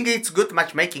 And I think it's good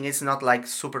matchmaking. It's not like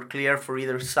super clear for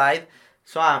either side.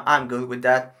 So I'm good with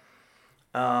that.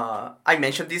 I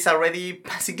mentioned this already,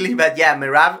 basically, but yeah,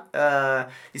 Merab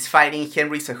is fighting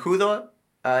Henry Cejudo,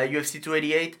 UFC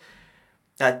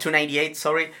 298,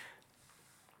 sorry.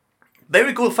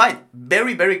 Very cool fight.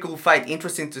 Very cool fight.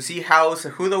 Interesting to see how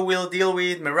Cejudo will deal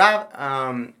with Merab.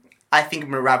 I think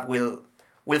Merab will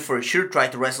for sure try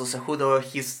to wrestle Cejudo.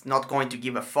 He's not going to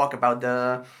give a fuck about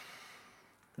the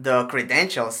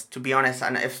credentials, to be honest,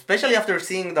 and especially after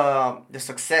seeing the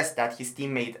success that his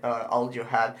teammate Aljo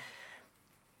had.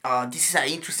 This is an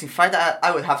interesting fight.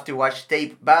 I will have to watch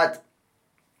tape, but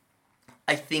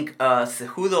I think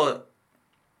Cejudo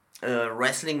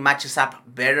wrestling matches up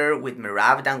better with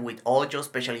Merab than with Aljo,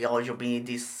 especially Aljo being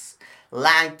this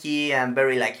lanky and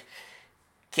very like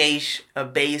cage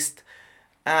based.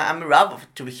 And Merab,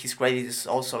 to his credit, is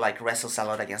also like wrestles a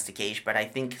lot against the cage, but I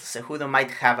think Cejudo might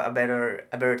have a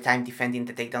better time defending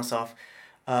the takedowns of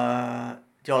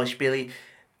Billy.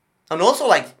 And also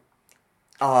like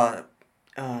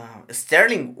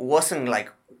Sterling wasn't like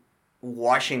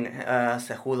washing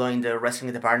Cejudo in the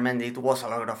wrestling department. It was a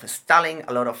lot of stalling,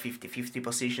 a lot of 50-50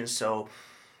 positions. So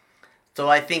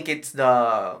I think it's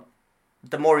the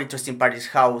more interesting part is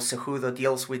how Cejudo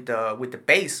deals with the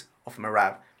pace of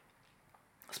Merab.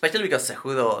 Especially because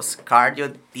Cejudo's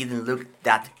cardio didn't look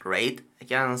that great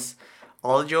against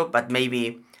Aljo, but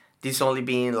maybe this only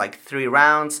being like 3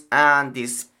 rounds and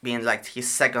this being like his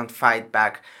second fight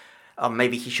back,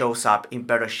 maybe he shows up in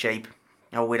better shape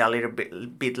with a little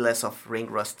bit less of ring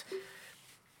rust.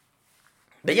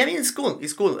 But yeah, I mean, it's cool.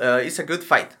 It's a good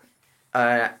fight.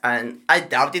 And I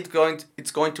doubt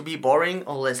it's going to be boring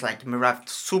unless like Merab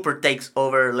super takes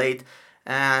over late.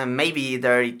 Maybe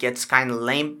there it gets kind of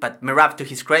lame, but Merab, to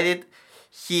his credit,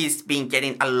 he's been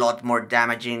getting a lot more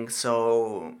damaging.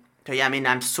 So yeah, I mean,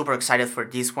 I'm super excited for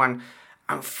this one.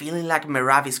 I'm feeling like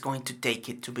Merab is going to take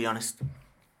it, to be honest.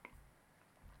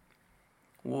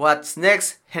 What's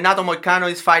next? Renato Moicano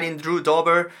is fighting Drew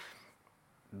Dober.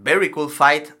 Very cool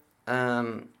fight.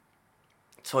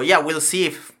 So yeah, we'll see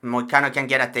if Moicano can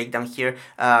get a takedown here.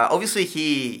 Obviously,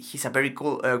 he's a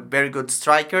very good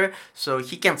striker, so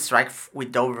he can strike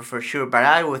with Dover for sure. But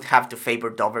I would have to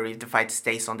favor Dover if the fight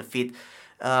stays on the feet.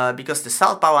 because the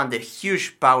southpaw and the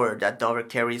huge power that Dover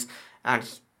carries and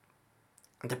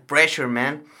the pressure,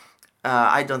 man.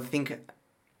 I don't think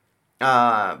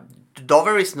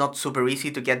Dover is not super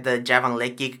easy to get the jab and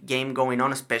leg kick game going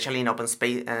on, especially in open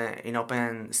space, in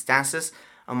open stances.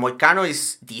 Moicano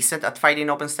is decent at fighting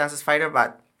open stances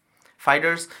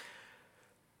fighters.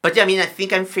 But yeah, I mean, I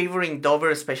think I'm favoring Dover,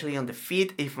 especially on the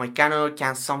feet. If Moicano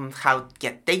can somehow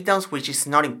get takedowns, which is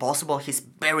not impossible, he's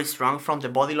very strong from the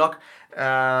body lock.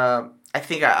 I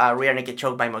think a rear naked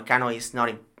choke by Moicano is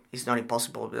not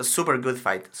impossible. It's a super good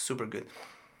fight, super good.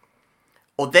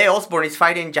 Ode Osborne is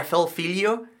fighting Jafel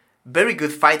Filio. Very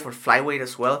good fight for flyweight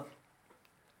as well.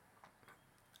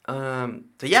 So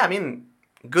yeah, I mean,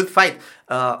 good fight.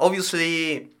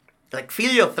 Obviously, like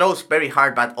Filio throws very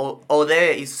hard, but Ode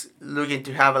is looking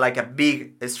to have like a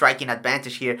big striking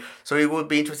advantage here. So it would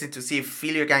be interesting to see if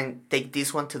Filio can take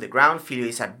this one to the ground. Filio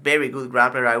is a very good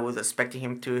grappler. I was expecting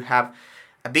him to have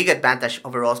a big advantage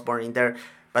over Osborne in there.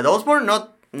 But Osborne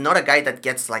not a guy that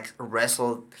gets like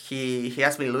wrestled. He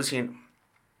has been losing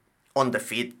on the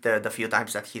feet the few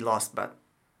times that he lost, but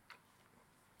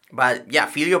yeah,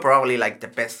 Filio probably like the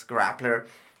best grappler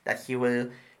that he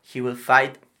will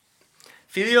fight.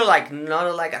 Filio like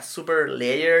not like a super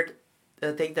layered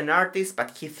takedown artist,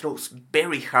 but he throws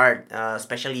very hard,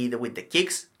 especially with the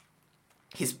kicks.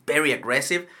 He's very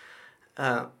aggressive.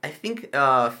 I think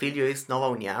Filio is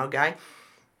Nova União guy,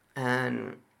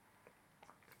 and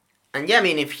yeah, I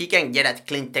mean, if he can get a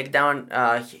clean takedown,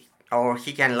 or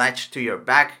he can latch to your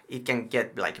back, it can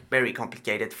get like very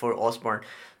complicated for Osborne.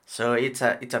 So it's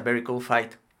a very cool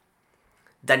fight.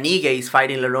 Danige is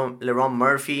fighting Lerone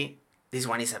Murphy. This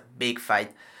one is a big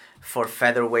fight for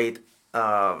featherweight.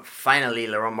 Finally,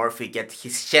 Lerone Murphy gets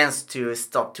his chance to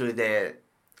stop to the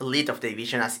elite of the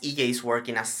division, as Ige is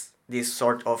working as this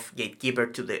sort of gatekeeper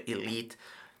to the elite.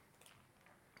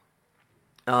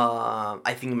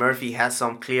 I think Murphy has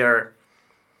some clear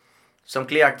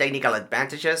technical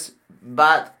advantages,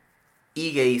 but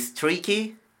Ige is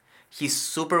tricky. He's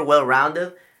super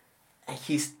well-rounded.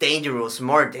 He's dangerous,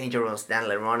 more dangerous than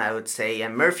Lerone, I would say.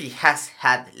 And Murphy has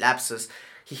had lapses.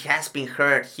 He has been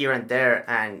hurt here and there,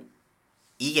 and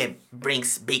Ige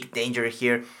brings big danger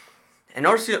here. And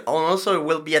also it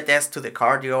will be a test to the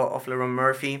cardio of Lerone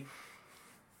Murphy.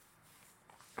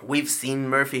 We've seen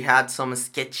Murphy had some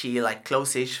sketchy, like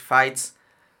close-ish fights.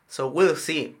 So we'll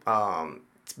see.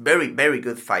 It's very, very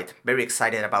good fight. Very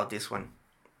excited about this one.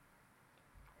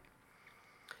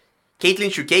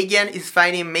 Caitlin Chookagian is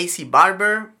fighting Macy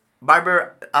Barber.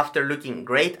 Barber, after looking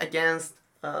great against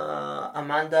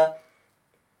Amanda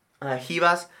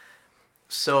Ribas.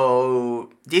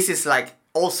 So this is like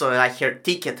also like her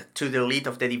ticket to the elite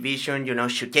of the division. You know,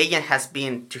 Chookagian has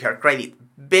been, to her credit,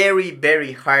 very,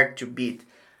 very hard to beat.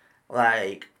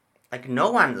 Like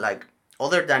no one, like,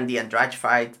 other than the Andrade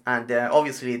fight and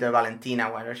obviously the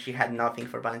Valentina one, she had nothing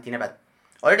for Valentina, but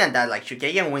other than that, like,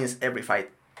 Chookagian wins every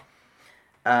fight.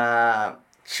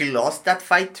 She lost that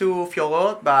fight to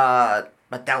Fiorot, but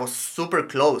that was super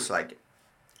close. Like,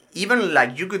 even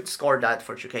like you could score that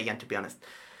for Chookagian, to be honest.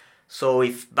 So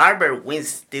if Barber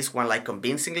wins this one like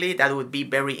convincingly, that would be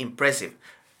very impressive.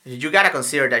 You gotta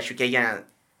consider that Chookagian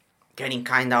getting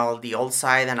kind of the old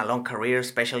side and a long career,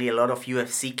 especially a lot of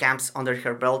UFC camps under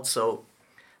her belt. So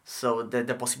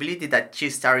the possibility that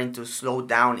she's starting to slow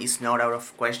down is not out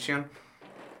of question.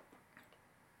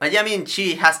 But yeah, I mean,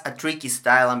 she has a tricky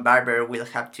style, and Barber will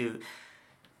have to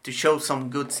show some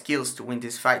good skills to win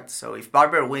this fight. So if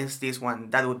Barber wins this one,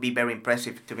 that would be very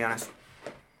impressive, to be honest.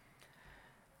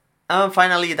 And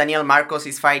finally, Daniel Marcos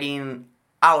is fighting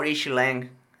Aori Shileng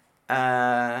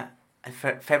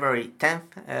February 10th.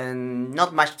 And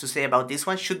not much to say about this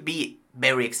one. Should be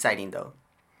very exciting, though.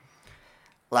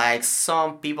 Like,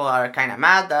 some people are kind of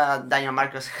mad that Daniel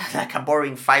Marcos had like a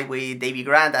boring fight with Davey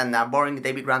Grant, and a boring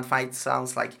Davey Grant fight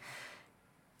sounds like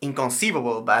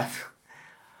inconceivable, but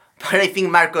I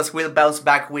think Marcos will bounce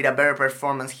back with a better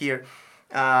performance here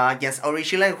against Aori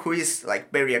Shileng, who is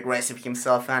like very aggressive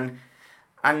himself and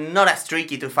not as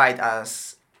tricky to fight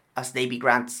as Davey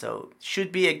Grant, so should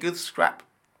be a good scrap.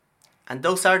 And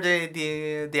those are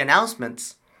the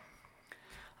announcements.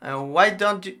 Why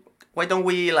don't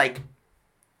we like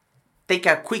take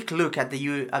a quick look at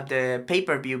the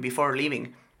pay-per-view before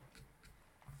leaving?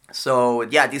 So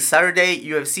yeah, this Saturday,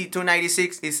 UFC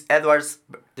 296 is Edwards,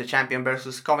 the champion,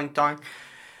 versus Covington.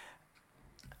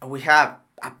 We have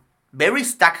a very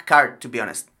stacked card, to be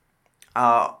honest.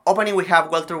 Opening, we have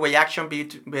welterweight action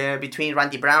between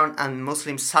Randy Brown and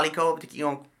Muslim Salikov,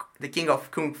 the king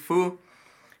of Kung Fu.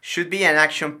 Should be an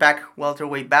action-packed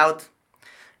welterweight bout.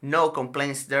 No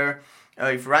complaints there.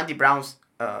 If Randy Brown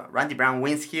Randy Brown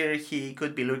wins here, he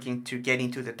could be looking to get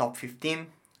into the top 15.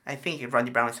 I think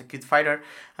Randy Brown is a good fighter.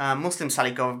 Muslim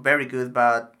Salikov, very good,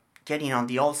 but getting on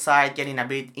the outside, getting a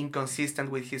bit inconsistent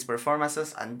with his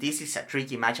performances, and this is a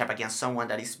tricky matchup against someone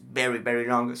that is very, very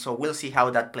long, so we'll see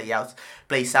how that plays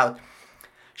out.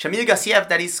 Shamil Gassiev,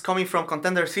 that is coming from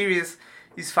Contender Series,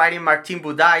 is fighting Martin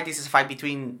Budai. This is a fight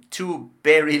between two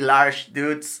very large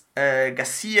dudes.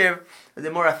 Gassiev,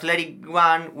 the more athletic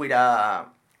one with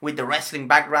the wrestling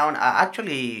background,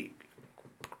 actually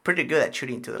pretty good at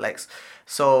shooting to the legs.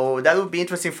 So that would be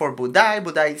interesting for Budai.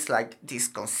 Budai is like this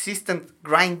consistent,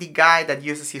 grindy guy that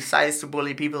uses his size to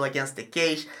bully people against the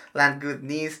cage, land good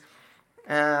knees.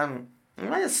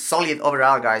 Solid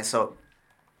overall guy. So,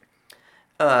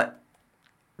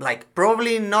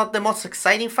 probably not the most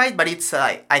exciting fight, but it's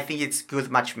I think it's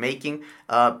good matchmaking.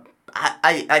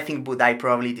 I think Budai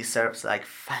probably deserves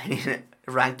fighting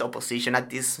ranked opposition at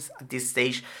this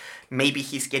stage. Maybe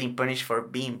he's getting punished for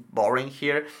being boring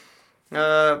here.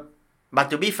 But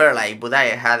to be fair,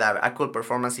 Budai had a cool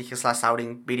performance in his last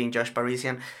outing, beating Josh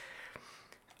Parisian.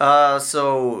 But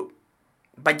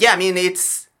yeah, I mean,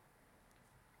 it's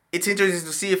interesting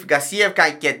to see if Gassiev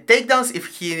can get takedowns. If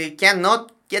he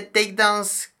cannot get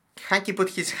takedowns, can he put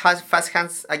his fast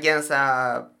hands against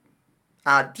a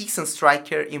decent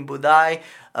striker in Budai,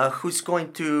 who's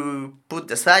going to put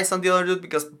the size on the other dude,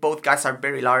 because both guys are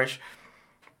very large.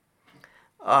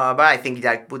 But I think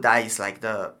that Budai is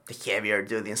the heavier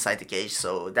dude inside the cage,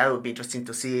 so that would be interesting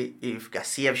to see if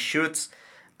Gassiev shoots,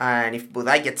 and if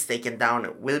Budai gets taken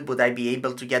down, will Budai be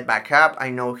able to get back up? I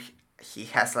know he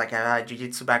has a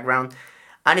jiu-jitsu background,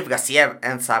 and if Gassiev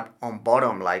ends up on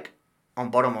bottom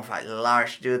of a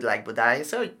large dude like Budai,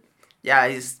 so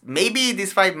yeah, maybe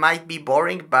this fight might be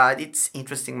boring, but it's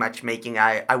interesting matchmaking.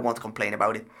 I won't complain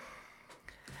about it.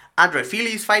 Andre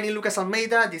Fili is fighting Lucas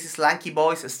Almeida. This is lanky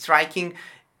boys striking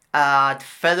at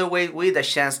featherweight with a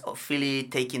chance of Fili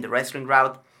taking the wrestling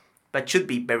route, but should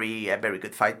be a very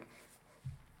good fight.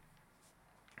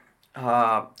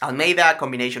 Almeida,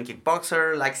 combination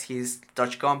kickboxer, likes his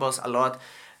touch combos a lot.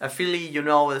 Fili,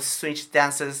 the switch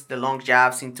stances, the long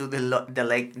jabs into the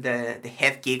leg, the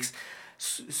head kicks,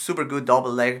 super good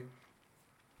double leg.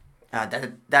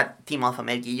 That Team Alpha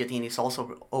Male guillotine is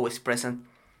also always present.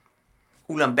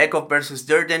 Ulanbekov versus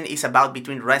Durden is about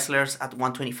between wrestlers at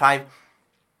 125.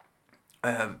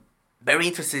 Very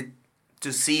interested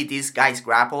to see these guys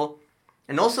grapple.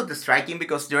 And also the striking,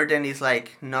 because Durden is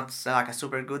not a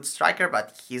super good striker,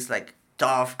 but he's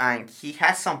tough, and he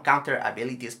has some counter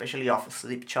ability, especially off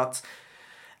slip shots.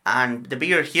 And the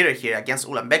bigger hitter here against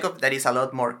Ulanbekov, that is a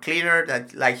lot more cleaner,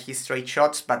 that his straight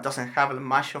shots, but doesn't have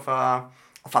much of a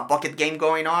pocket game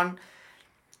going on.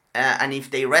 And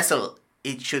if they wrestle,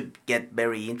 it should get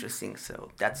very interesting, so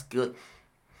that's good.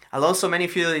 Alonso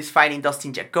Menifield is fighting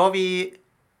Dustin Jacoby.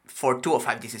 For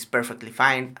 205, this is perfectly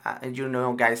fine.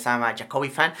 Guys, I'm a Jacoby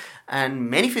fan,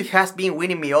 and Menifield has been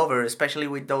winning me over, especially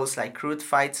with those crude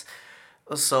fights.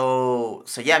 So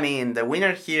yeah, I mean, the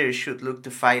winner here should look to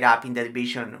fight up in the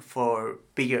division for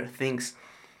bigger things.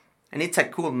 And it's a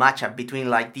cool matchup between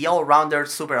the all-rounder,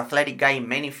 super athletic guy in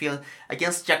Menifield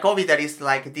against Jacoby, that is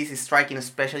this is striking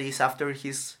specialist after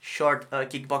his short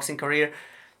kickboxing career.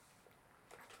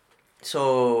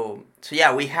 So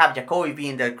yeah, we have Jacoby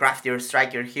being the craftier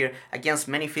striker here against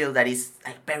Menifield, that is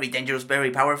very dangerous,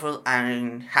 very powerful,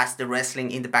 and has the wrestling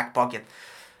in the back pocket.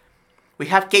 We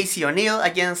have Casey O'Neill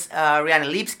against Rihanna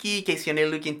Lipsky. Casey O'Neill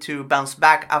looking to bounce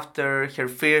back after her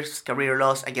first career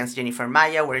loss against Jennifer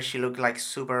Maya, where she looked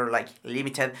super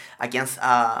limited against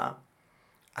a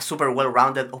super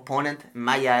well-rounded opponent.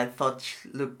 Maya, I thought she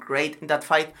looked great in that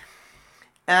fight.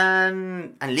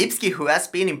 And Lipsky, who has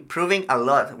been improving a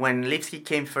lot. When Lipsky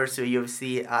came first to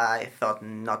UFC, I thought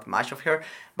not much of her,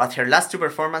 but her last two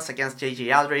performances against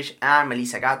JJ Aldrich and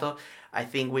Melissa Gatto, I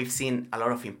think we've seen a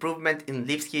lot of improvement in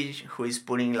Lipsky, who is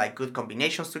putting good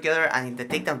combinations together, and the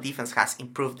takedown defense has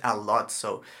improved a lot.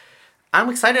 So I'm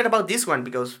excited about this one,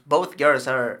 because both girls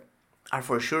are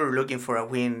for sure looking for a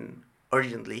win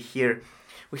urgently here.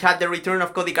 We had the return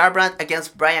of Cody Garbrandt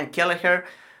against Brian Kelleher.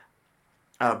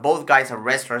 Both guys are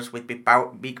wrestlers with big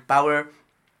power.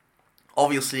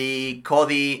 Obviously,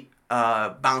 Cody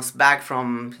bounced back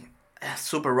from a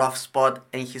super rough spot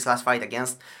in his last fight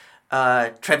against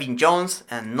Trevin Jones,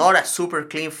 and not a super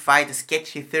clean fight, a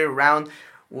sketchy third round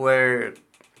where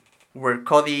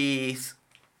Cody's...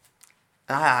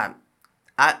 I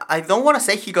don't want to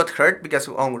say he got hurt, because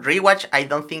on rewatch, I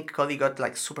don't think Cody got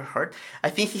super hurt. I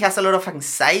think he has a lot of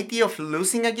anxiety of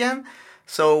losing again.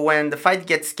 So when the fight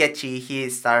gets sketchy, he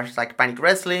starts like panic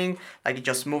wrestling, like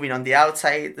just moving on the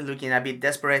outside, looking a bit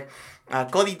desperate.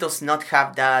 Cody does not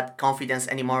have that confidence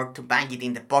anymore to bang it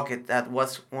in the pocket. That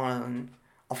was one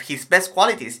of his best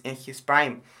qualities in his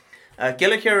prime.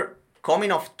 Kelleher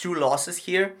coming off 2 losses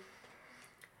here.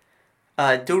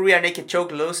 2 rear naked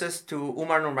choke losses to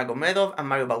Umar Nurmagomedov and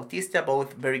Mario Bautista,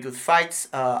 both very good fights.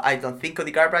 I don't think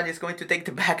Cody Garbrandt is going to take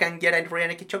the back and get a rear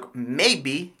naked choke.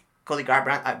 Maybe Cody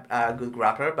Garbrandt, a good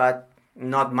grappler, but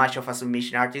not much of a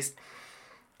submission artist.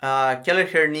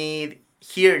 Kelleher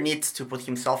needs to put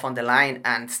himself on the line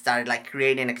and start like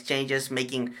creating exchanges,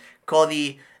 making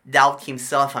Cody doubt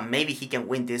himself, and maybe he can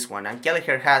win this one. And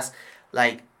Kelleher has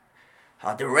like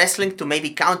the wrestling to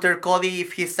maybe counter Cody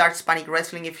if he starts panic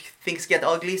wrestling if things get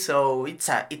ugly. So it's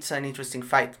an interesting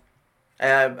fight.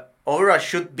 Overall,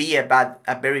 should be a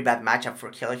very bad matchup for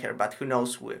Kelleher, but who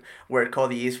knows where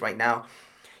Cody is right now.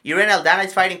 Irene Aldana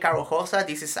is fighting Caro Rosa.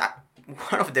 This is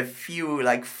one of the few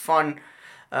like fun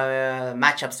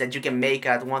matchups that you can make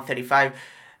at 135,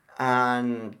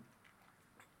 and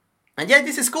yeah,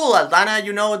 this is cool. Aldana,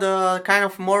 the kind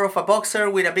of more of a boxer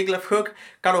with a big left hook.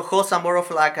 Caro Rosa, more of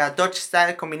like a Dutch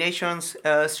style combinations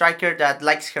striker that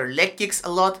likes her leg kicks a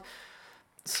lot.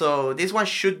 So this one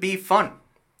should be fun.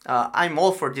 I'm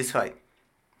all for this fight.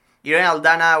 Irene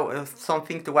Aldana,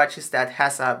 something to watch is that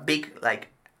has a big like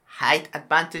height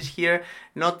advantage here.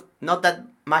 Not that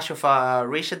much of a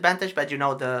reach advantage, but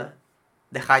the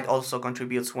height also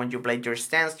contributes when you play your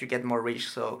stance. You get more reach.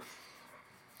 But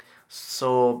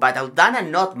Aldana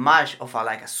not much of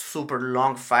a super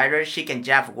long fighter. She can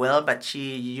jab well, but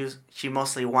she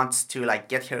mostly wants to like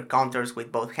get her counters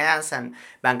with both hands and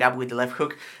bang up with the left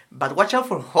hook. But watch out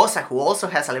for Rosa, who also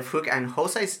has a left hook, and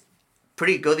Rosa is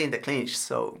pretty good in the clinch,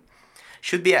 so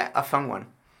should be a fun one.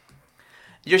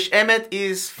 Josh Emmett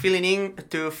is filling in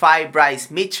to fight Bryce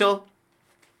Mitchell.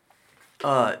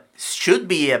 Should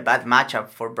be a bad matchup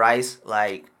for Bryce.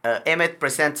 Emmett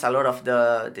presents a lot of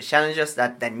the challenges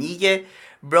that Danige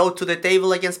brought to the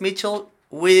table against Mitchell,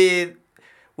 with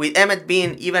Emmett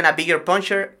being even a bigger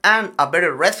puncher and a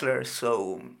better wrestler.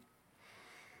 So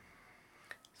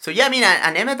yeah, I mean,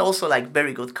 and Emmett also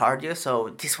very good cardio. So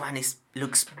this one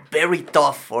looks very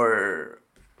tough for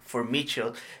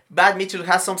Mitchell. But Mitchell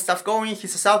has some stuff going.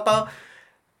 He's a southpaw.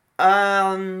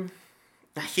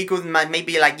 He could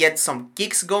maybe get some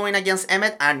kicks going against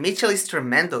Emmett, and Mitchell is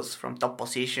tremendous from top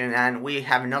position, and we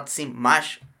have not seen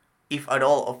much, if at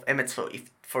all, of Emmett. So if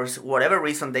for whatever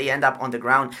reason they end up on the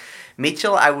ground,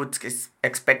 Mitchell, I would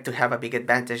expect to have a big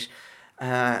advantage,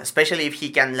 especially if he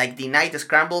can deny the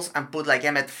scrambles and put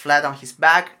Emmett flat on his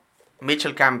back.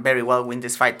 Mitchell can very well win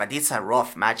this fight, but it's a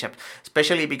rough matchup,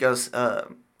 especially because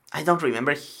I don't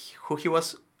remember who he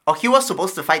was. Oh, he was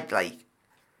supposed to fight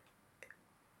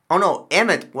Oh no,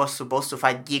 Emmett was supposed to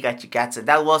fight Giga Chikadze.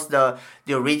 That was the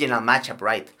original matchup,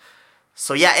 right?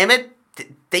 So yeah, Emmett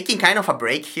taking kind of a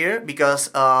break here because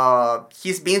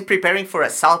he's been preparing for a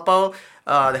southpaw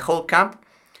the whole camp.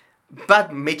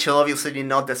 But Mitchell obviously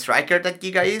not the striker that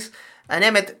Giga is, and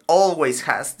Emmett always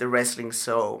has the wrestling.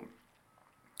 So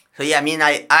yeah, I mean,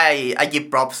 I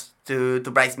give props to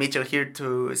Bryce Mitchell here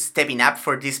to stepping up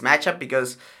for this matchup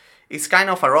because it's kind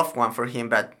of a rough one for him.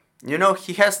 But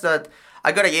he has that.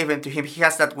 I gotta give him to him. He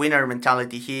has that winner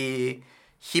mentality. He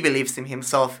believes in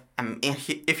himself, and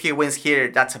if he wins here,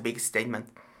 that's a big statement.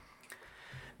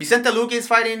 Vicente Luque is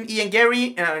fighting Ian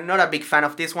Gary. Not a big fan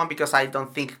of this one because I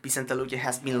don't think Vicente Luque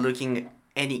has been looking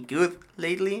any good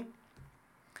lately.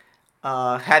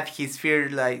 Had his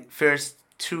first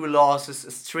 2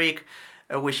 losses streak,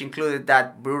 which included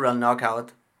that brutal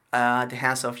knockout at the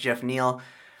hands of Jeff Neal,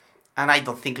 and I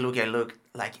don't think Luque looked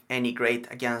any great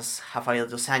against Rafael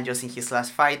dos Anjos in his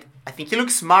last fight. I think he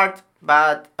looks smart,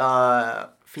 but the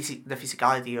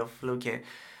physicality of Luque,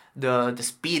 the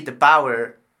speed, the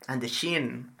power, and the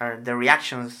chin, the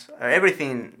reactions,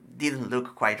 everything didn't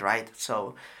look quite right.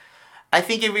 So I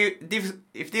think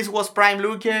if this was prime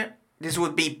Luque, this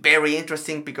would be very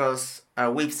interesting because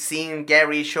we've seen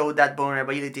Gary show that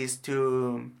vulnerabilities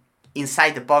to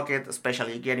inside the pocket,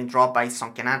 especially getting dropped by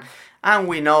Song Kenan, and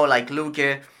we know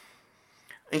Luque,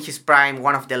 in his prime,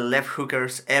 one of the left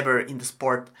hookers ever in the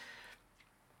sport.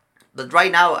 But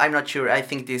right now, I'm not sure. I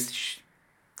think this...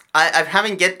 I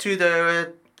haven't get to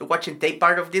the watching tape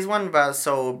part of this one, but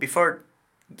so before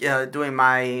doing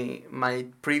my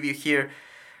preview here,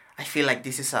 I feel like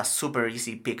this is a super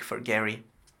easy pick for Gary.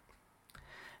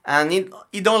 And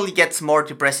it only gets more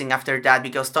depressing after that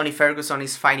because Tony Ferguson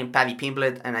is fighting Paddy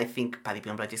Pimblett, and I think Paddy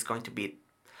Pimblett is going to beat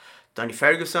Tony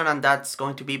Ferguson, and that's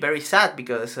going to be very sad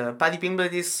because Paddy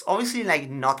Pimblett is obviously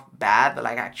not bad,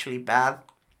 actually bad.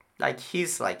 Like,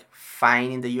 he's like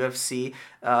fine in the UFC.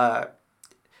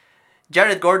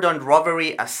 Jared Gordon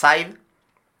robbery aside,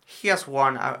 he has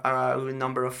won a good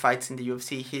number of fights in the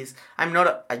UFC. I'm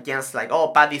not against like, oh,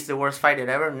 Paddy's the worst fighter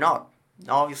ever. No,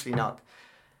 obviously not.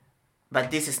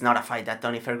 But this is not a fight that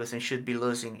Tony Ferguson should be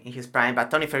losing in his prime.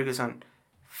 But Tony Ferguson,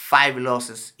 5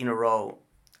 losses in a row,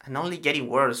 and only getting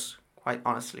worse, quite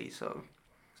honestly. So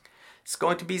it's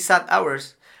going to be sad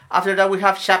hours. After that, we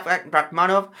have Shavkat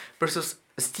Rakhmonov versus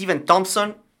Stephen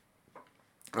Thompson.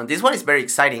 And this one is very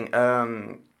exciting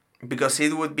because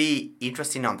it would be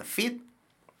interesting on the feet.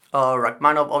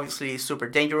 Rakhmonov obviously is super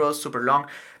dangerous, super long,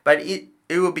 but it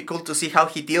would be cool to see how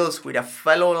he deals with a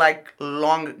fellow like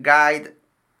long guy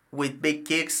with big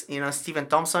kicks, Stephen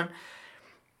Thompson.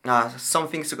 Some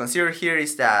things to consider here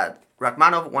is that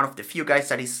Rakhmonov, one of the few guys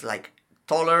that is like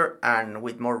taller and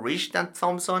with more reach than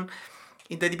Thompson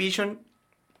in the division.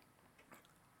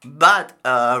 But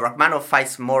Rakhmonov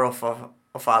fights more of a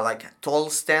like tall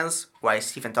stance, while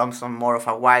Stephen Thompson more of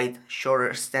a wide,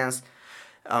 shorter stance,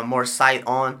 more side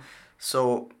on.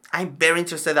 So I'm very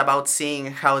interested about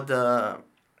seeing how the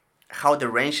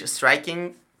range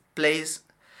striking plays.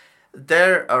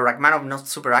 There, Rakhmonov not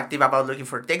super active about looking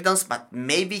for takedowns, but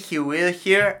maybe he will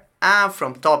here. And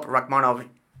from top, Rakhmonov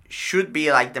should be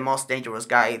like the most dangerous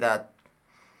guy that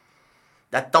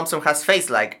Thompson has faced.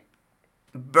 Like,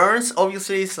 Burns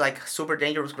obviously is like super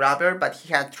dangerous grappler, but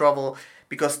he had trouble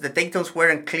because the takedowns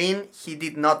weren't clean. He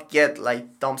did not get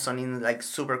like Thompson in like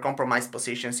super compromised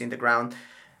positions in the ground.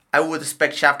 I would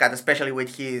expect Shavkat, especially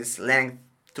with his length,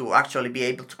 to actually be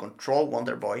able to control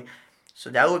Wonderboy. So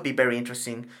that would be very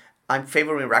interesting. I'm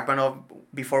favoring Rakhmonov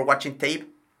before watching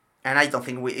tape, and I don't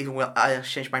think it will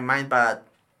change my mind. But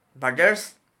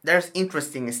there's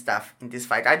interesting stuff in this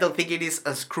fight. I don't think it is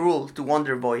as cruel to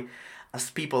Wonderboy as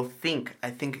people think. I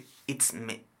think it's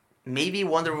maybe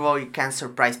Wonderboy can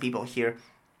surprise people here.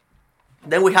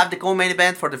 Then we have the co-main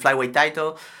event for the flyweight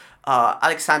title,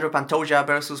 Alexandre Pantoja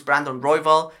versus Brandon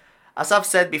Royval. As I've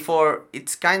said before,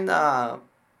 it's kinda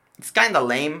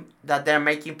lame that they're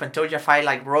making Pantoja fight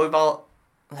like Royval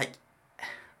like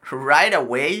right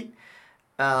away.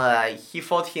 He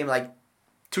fought him like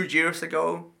 2 years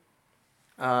ago.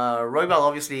 Royval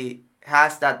obviously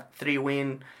has that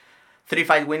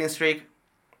 3-fight winning streak,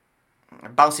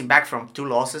 bouncing back from 2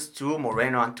 losses, 2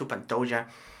 Moreno and 2 Pantoja.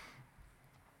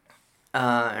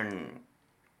 I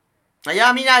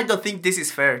don't think this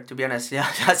is fair, to be honest. Yeah,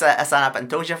 as a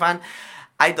Pantoja fan,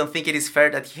 I don't think it is fair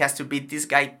that he has to beat this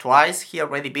guy twice. He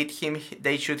already beat him.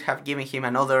 They should have given him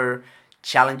another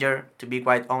challenger, to be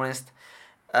quite honest.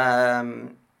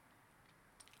 I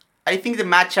think the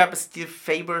matchup still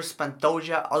favors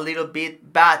Pantoja a little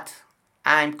bit, but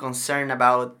I'm concerned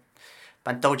about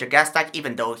Pantoja gas tank,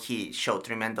 even though he showed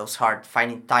tremendous heart,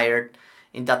 fighting tired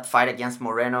in that fight against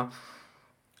Moreno.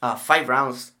 5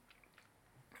 rounds.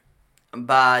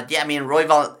 But yeah,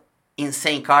 Royval,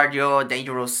 insane cardio,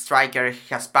 dangerous striker,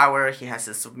 he has power, he has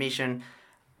a submission.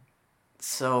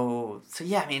 So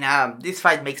yeah, this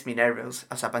fight makes me nervous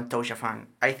as a Pantoja fan.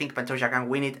 I think Pantoja can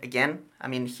win it again.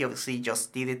 He obviously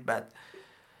just did it, but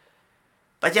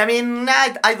yeah,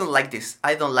 I don't like this.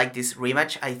 I don't like this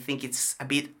rematch. I think it's a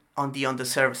bit on the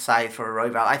undeserved side for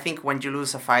Royval. I think when you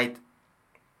lose a fight,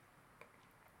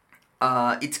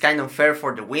 it's kind of unfair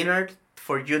for the winner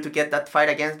for you to get that fight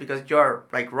against, because you're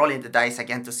like rolling the dice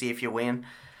again to see if you win.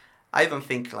 I don't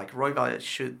think like Royval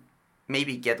should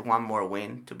maybe get one more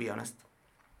win, to be honest.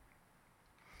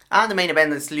 And the main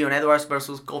event is Leon Edwards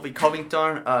versus Colby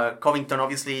Covington. Covington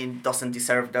obviously doesn't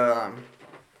deserve the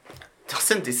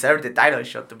title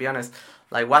shot, to be honest.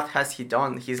 Like, what has he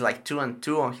done? He's like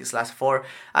 2-2 on his last 4,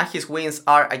 and his wins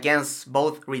are against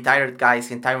both retired guys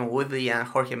in Tyron Woodley and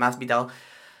Jorge Masvidal.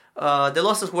 The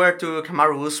losses were to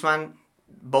Kamaru Usman,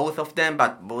 both of them,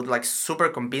 but both like super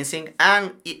convincing.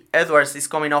 And Edwards is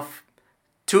coming off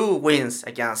 2 wins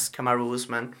against Kamaru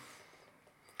Usman.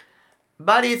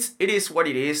 But it is what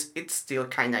it is. It's still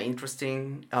kind of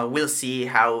interesting. We'll see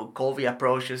how Colby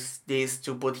approaches this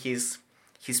to put his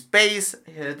pace,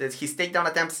 his takedown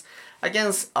attempts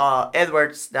against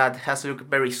Edwards that has looked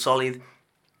very solid.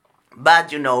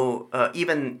 But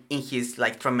even in his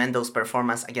like tremendous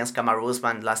performance against Kamaru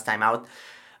Usman last time out,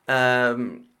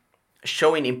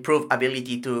 showing improved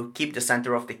ability to keep the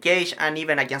center of the cage, and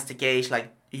even against the cage,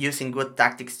 like using good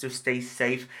tactics to stay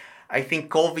safe. I think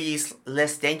Colby is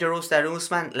less dangerous than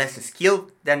Usman, less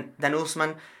skilled than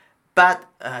Usman, but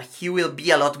he will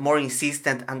be a lot more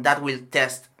insistent, and that will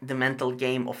test the mental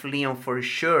game of Leon for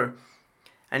sure.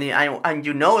 And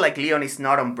like Leon is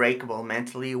not unbreakable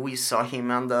mentally. We saw him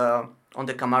on the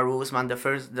Kamaru Usman the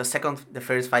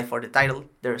first fight for the title,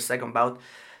 their second bout.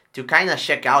 to kind of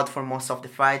check out for most of the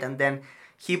fight, and then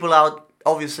he pull out,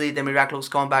 obviously, the miraculous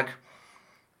comeback.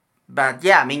 But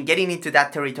yeah, I mean, getting into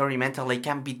that territory mentally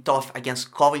can be tough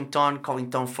against Covington.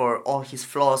 Covington, for all his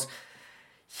flaws,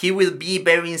 he will be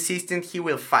very insistent. He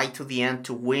will fight to the end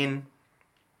to win.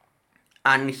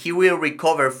 And he will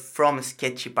recover from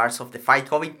sketchy parts of the fight.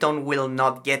 Covington will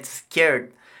not get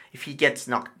scared if he gets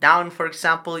knocked down, for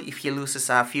example. If he loses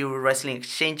a few wrestling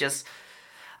exchanges,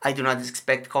 I do not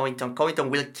expect Covington. Covington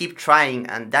will keep trying,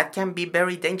 and that can be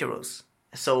very dangerous.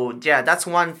 So yeah, that's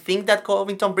one thing that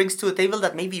Covington brings to the table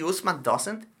that maybe Usman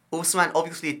doesn't. Usman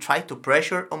obviously tried to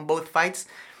pressure on both fights,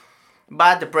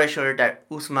 but the pressure that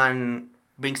Usman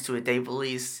brings to the table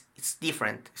it's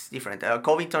different. It's different.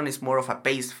 Covington is more of a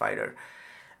pace fighter,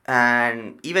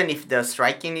 and even if the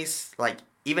striking is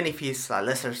even if he's a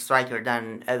lesser striker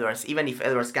than Edwards, even if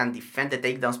Edwards can defend the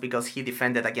takedowns because he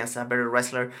defended against a better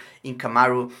wrestler in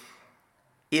Kamaru,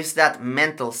 is that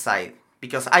mental side.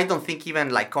 Because I don't think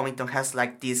even Covington has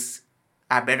this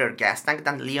a better gas tank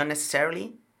than Leon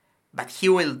necessarily, but he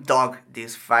will dog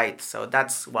this fight. So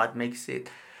that's what makes it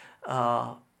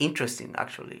interesting,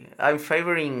 actually. I'm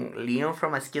favoring Leon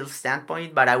from a skill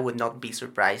standpoint, but I would not be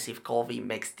surprised if Colby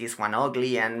makes this one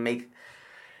ugly and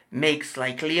makes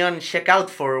Leon check out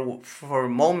for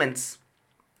moments,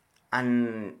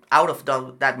 and out of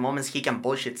that moments he can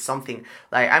bullshit something.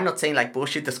 I'm not saying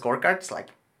bullshit the scorecards,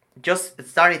 just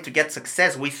starting to get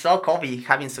success. We saw Colby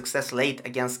having success late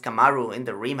against Kamaru in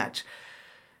the rematch.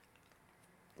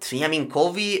 So yeah, I mean,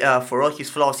 Colby, for all his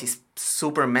flaws, is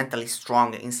super mentally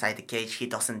strong inside the cage. He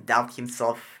doesn't doubt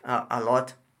himself a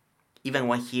lot. Even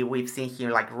when we've seen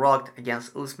him rocked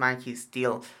against Usman, he's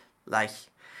still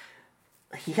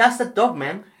he has that dog,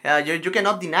 man. You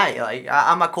cannot deny.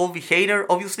 I'm a Colby hater,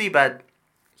 obviously, but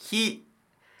he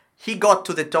got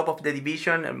to the top of the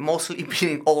division, mostly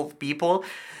beating old people.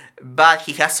 But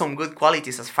he has some good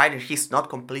qualities as a fighter. He's not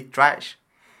complete trash.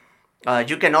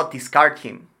 You cannot discard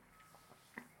him.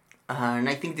 And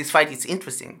I think this fight is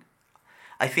interesting.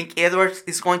 I think Edwards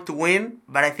is going to win,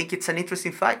 but I think it's an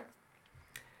interesting fight.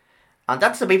 And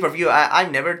that's the pay-per-view.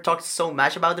 I've never talked so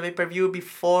much about the pay-per-view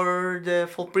before the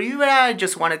full preview, but I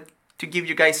just wanted to give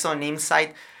you guys some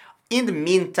insight. In the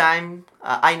meantime,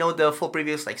 I know the full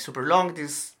preview is super long.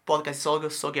 This podcast is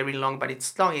also getting long, but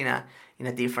it's long in a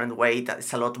different way. That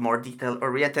is a lot more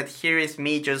detail-oriented. Here is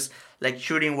me just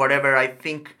shooting whatever I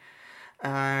think.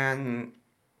 And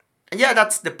yeah,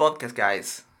 that's the podcast,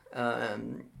 guys.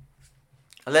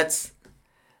 Let's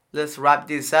wrap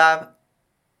this up.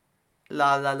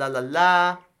 What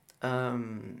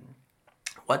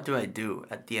do I do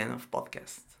at the end of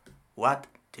podcast? What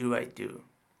do I do?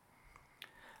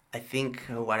 I think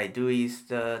what I do is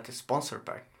the sponsor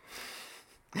part.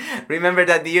 Remember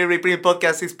that the Yearly Prelims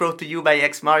Podcast is brought to you by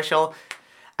X Martial,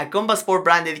 a combat sport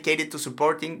brand dedicated to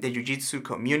supporting the Jiu-Jitsu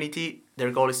community.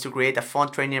 Their goal is to create a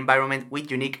fun training environment with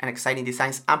unique and exciting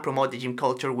designs and promote the gym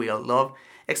culture we all love.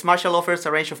 X Martial offers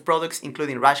a range of products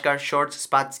including rash guards, shorts,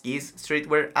 spats, skis,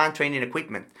 streetwear, and training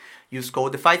equipment. Use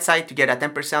code TheFightSide to get a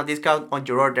 10% discount on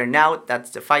your order now. That's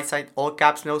TheFightSide, all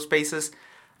caps, no spaces.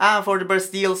 And for the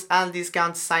best deals and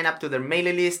discounts, sign up to their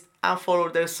mailing list and follow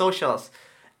their socials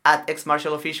at X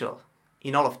Martial Official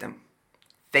in all of them.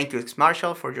 Thank you, X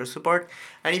Martial, for your support.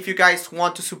 And if you guys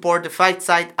want to support the Fight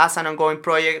Side as an ongoing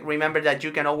project, remember that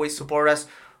you can always support us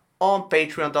on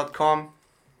patreon.com.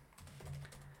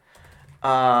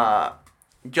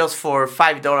 Just for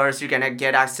 $5, you can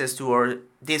get access to our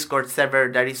Discord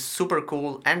server that is super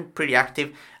cool and pretty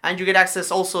active. And you get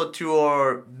access also to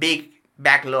our big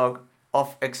backlog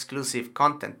of exclusive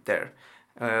content there.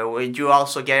 You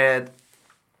also get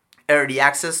early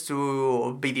access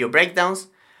to video breakdowns.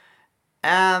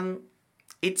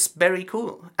 It's very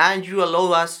cool. And you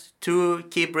allow us to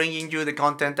keep bringing you the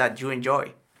content that you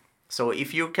enjoy. So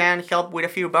if you can help with a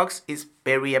few bucks, it's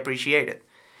very appreciated.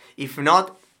 If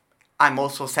not, I'm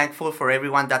also thankful for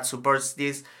everyone that supports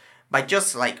this by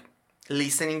just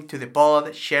listening to the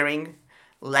pod, sharing,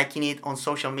 liking it on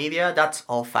social media. That's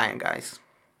all fine, guys.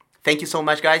 Thank you so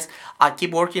much, guys. I'll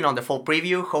keep working on the full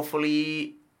preview.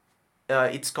 Hopefully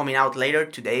it's coming out later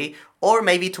today or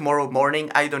maybe tomorrow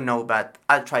morning. I don't know, but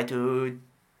I'll try to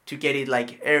get it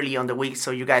early on the week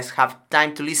so you guys have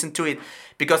time to listen to it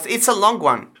because it's a long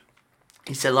one.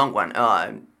 It's a long one.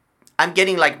 I'm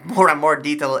getting more and more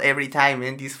detail every time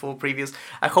in these full previews.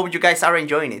 I hope you guys are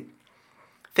enjoying it.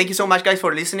 Thank you so much, guys,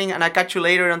 for listening, and I'll catch you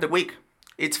later on the week.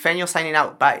 It's Fenio signing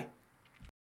out. Bye.